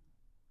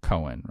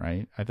Cohen,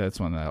 right? That's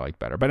the one that I liked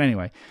better. But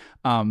anyway,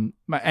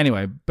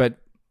 but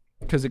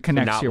because it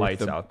connects not here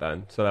Lights with Out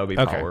then. So that would be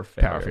Okay, Power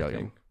Failure. Power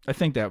Failure. I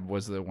think that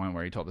was the one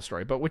where he told the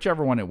story. But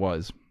whichever one it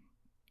was,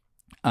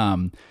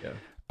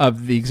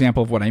 of the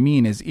example of what I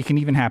mean is it can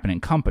even happen in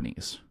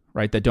companies,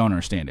 right, that don't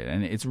understand it.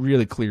 And it's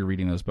really clear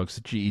reading those books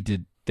that GE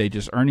did. They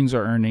just, earnings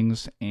are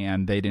earnings,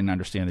 and they didn't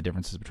understand the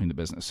differences between the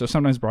business. So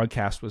sometimes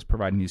broadcast was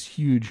providing these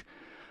huge,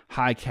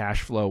 high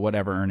cash flow,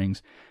 whatever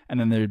earnings, and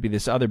then there'd be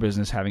this other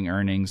business having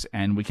earnings,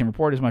 and we can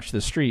report as much to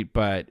the street,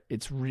 but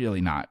it's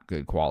really not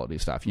good quality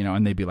stuff, you know.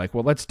 And they'd be like,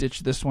 well, let's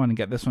ditch this one and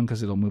get this one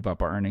because it'll move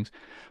up our earnings.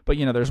 But,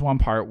 you know, there's one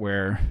part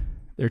where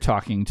they're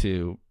talking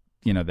to,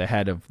 you know, the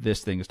head of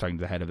this thing is talking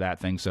to the head of that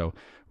thing, so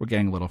we're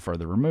getting a little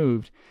further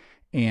removed.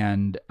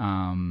 And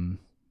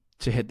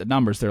to hit the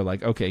numbers, they're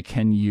like, okay,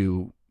 can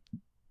you,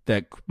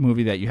 that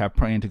movie that you have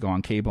planned to go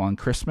on cable on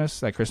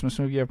Christmas, that Christmas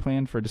movie you have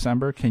planned for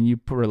December, can you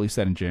release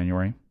that in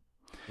January?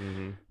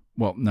 Mm-hmm.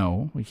 Well,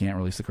 no, we can't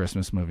release the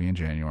Christmas movie in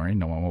January.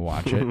 No one will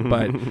watch it.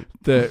 But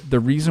the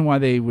reason why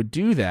they would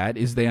do that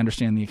is they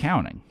understand the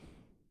accounting.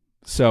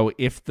 So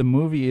if the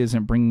movie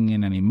isn't bringing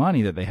in any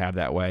money that they have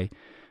that way,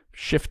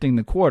 shifting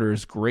the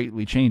quarters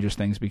greatly changes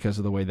things because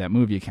of the way that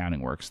movie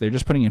accounting works. They're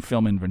just putting in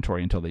film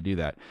inventory until they do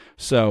that.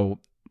 So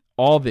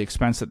all the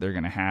expense that they're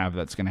going to have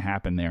that's going to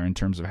happen there in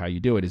terms of how you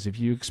do it is if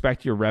you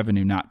expect your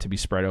revenue not to be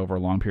spread over a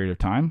long period of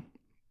time,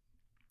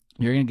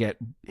 you're going to get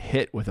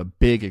hit with a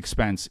big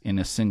expense in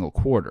a single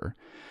quarter.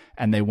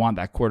 And they want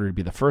that quarter to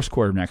be the first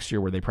quarter of next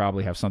year where they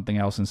probably have something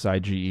else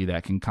inside GE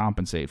that can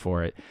compensate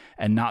for it,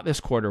 and not this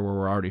quarter where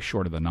we're already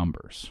short of the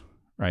numbers,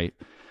 right?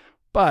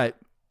 But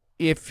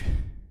if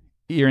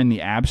you're in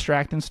the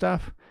abstract and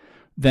stuff,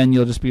 then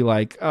you'll just be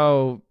like,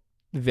 oh,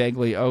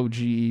 vaguely, oh,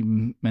 GE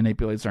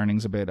manipulates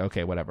earnings a bit,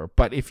 okay, whatever.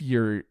 But if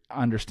you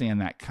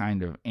understand that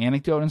kind of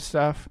anecdote and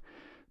stuff,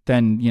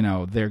 then, you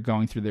know, they're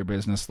going through their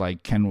business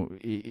like,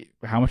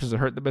 how much does it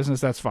hurt the business?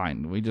 That's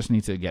fine. We just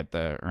need to get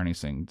the earnings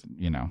thing,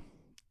 you know,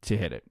 to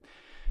hit it.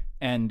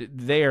 And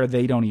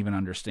they don't even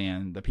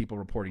understand, the people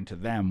reporting to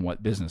them,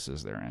 what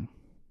businesses they're in,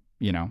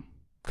 you know,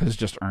 because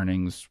just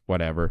earnings,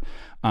 whatever.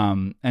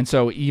 And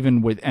so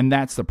and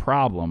that's the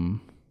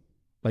problem,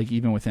 like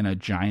even within a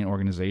giant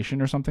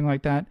organization or something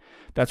like that,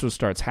 that's what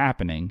starts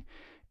happening,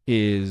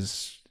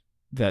 is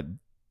that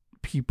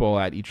people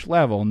at each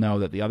level know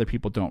that the other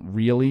people don't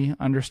really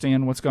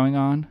understand what's going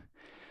on.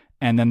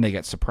 And then they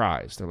get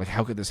surprised. They're like,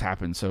 how could this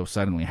happen so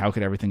suddenly? How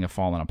could everything have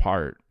fallen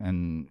apart?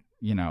 And,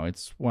 you know,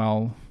 it's,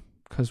 well,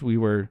 because we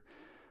were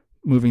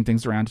moving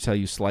things around to tell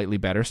you slightly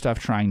better stuff,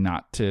 trying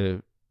not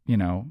to, you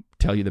know,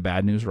 tell you the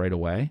bad news right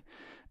away.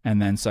 And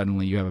then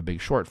suddenly you have a big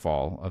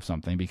shortfall of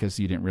something because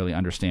you didn't really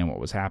understand what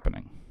was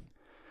happening,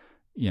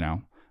 you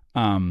know?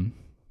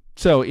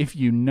 So if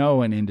you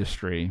know an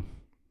industry,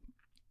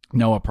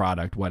 know a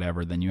product,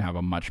 whatever, then you have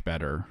a much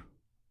better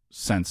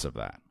sense of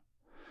that,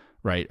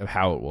 right? Of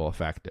how it will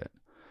affect it.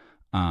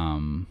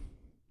 And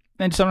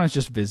sometimes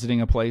just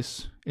visiting a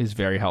place is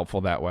very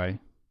helpful that way.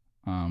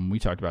 We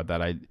talked about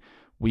that.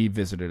 We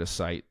visited a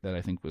site that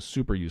I think was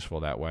super useful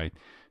that way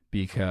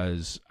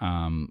because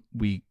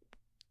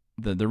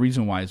the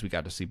reason why is we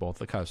got to see both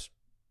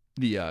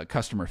the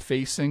customer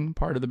facing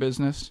part of the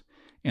business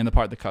and the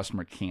part the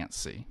customer can't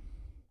see.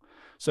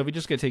 So if we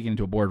just get taken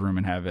into a boardroom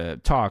and have a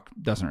talk,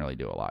 doesn't really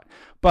do a lot.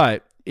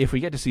 But if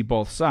we get to see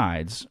both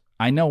sides,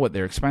 I know what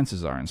their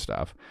expenses are and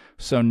stuff.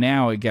 So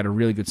now I get a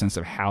really good sense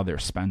of how they're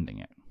spending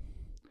it.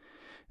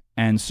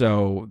 And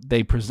so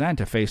they present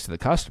a face to the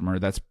customer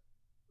that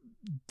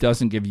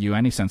doesn't give you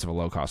any sense of a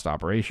low-cost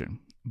operation.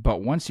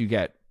 But once you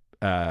get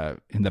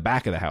in the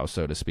back of the house,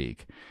 so to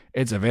speak,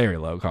 it's a very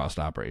low-cost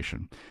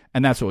operation.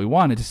 And that's what we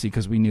wanted to see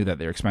because we knew that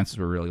their expenses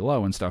were really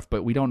low and stuff,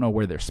 but we don't know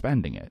where they're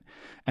spending it.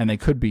 And they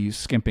could be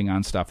skimping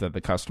on stuff that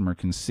the customer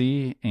can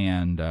see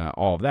and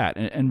all of that.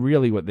 And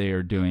really what they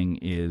are doing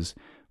is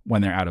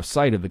when they're out of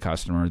sight of the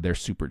customer, they're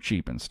super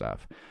cheap and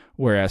stuff.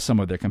 Whereas some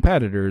of their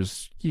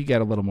competitors, you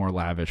get a little more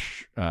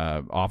lavish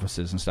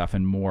offices and stuff,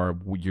 and more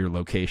your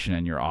location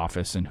and your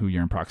office and who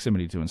you're in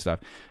proximity to and stuff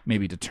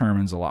maybe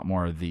determines a lot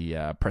more of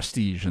the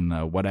prestige and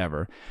the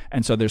whatever.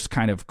 And so there's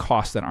kind of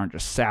costs that aren't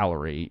just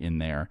salary in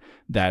there,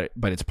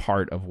 but it's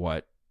part of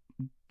what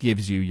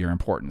gives you your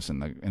importance in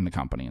the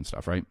company and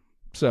stuff, right?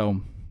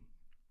 So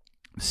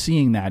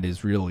seeing that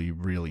is really,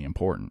 really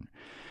important.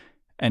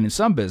 And in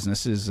some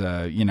businesses,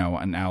 you know,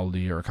 an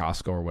Aldi or a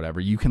Costco or whatever,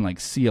 you can like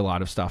see a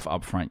lot of stuff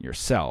up front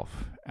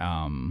yourself.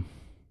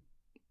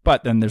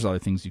 But then there's other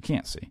things you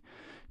can't see.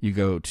 You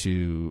go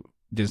to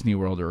Disney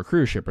World or a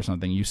cruise ship or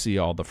something, you see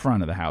all the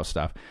front of the house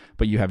stuff,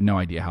 but you have no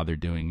idea how they're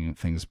doing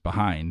things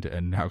behind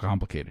and how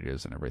complicated it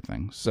is and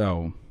everything.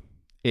 So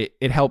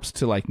it helps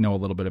to like know a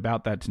little bit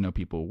about that, to know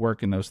people who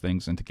work in those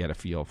things, and to get a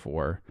feel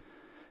for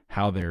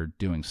how they're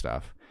doing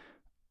stuff.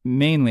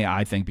 Mainly,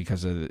 I think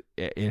because it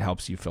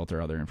helps you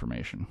filter other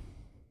information,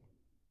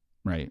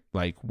 right?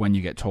 Like when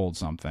you get told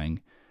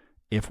something,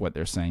 if what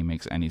they're saying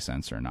makes any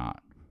sense or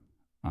not.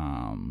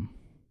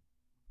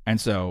 And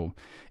so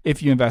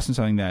if you invest in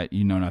something that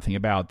you know nothing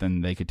about,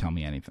 then they could tell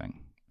me anything.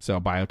 So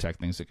biotech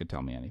things, it could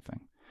tell me anything,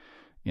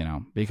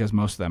 because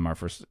most of them are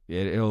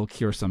it'll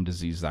cure some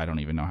disease that I don't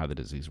even know how the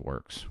disease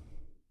works.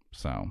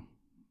 So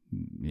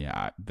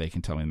yeah, they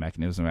can tell me the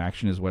mechanism of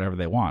action is whatever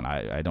they want.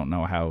 I don't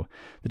know how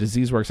the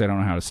disease works. I don't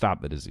know how to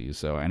stop the disease.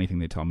 So anything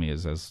they tell me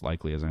is as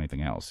likely as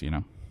anything else,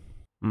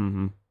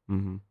 Mm-hmm.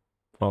 Mm-hmm.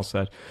 Well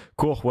said.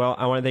 Cool. Well,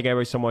 I want to thank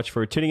everybody so much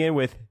for tuning in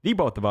with the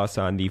both of us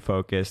on the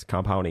Focused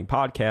Compounding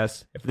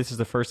Podcast. If this is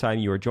the first time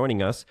you are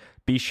joining us,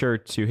 be sure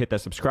to hit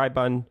that subscribe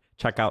button,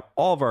 check out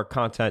all of our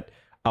content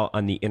out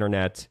on the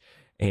internet,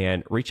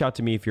 and reach out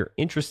to me if you're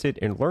interested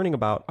in learning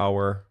about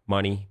our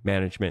money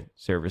management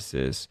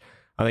services.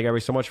 I thank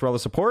everybody so much for all the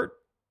support,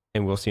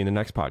 and we'll see you in the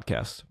next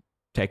podcast.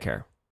 Take care.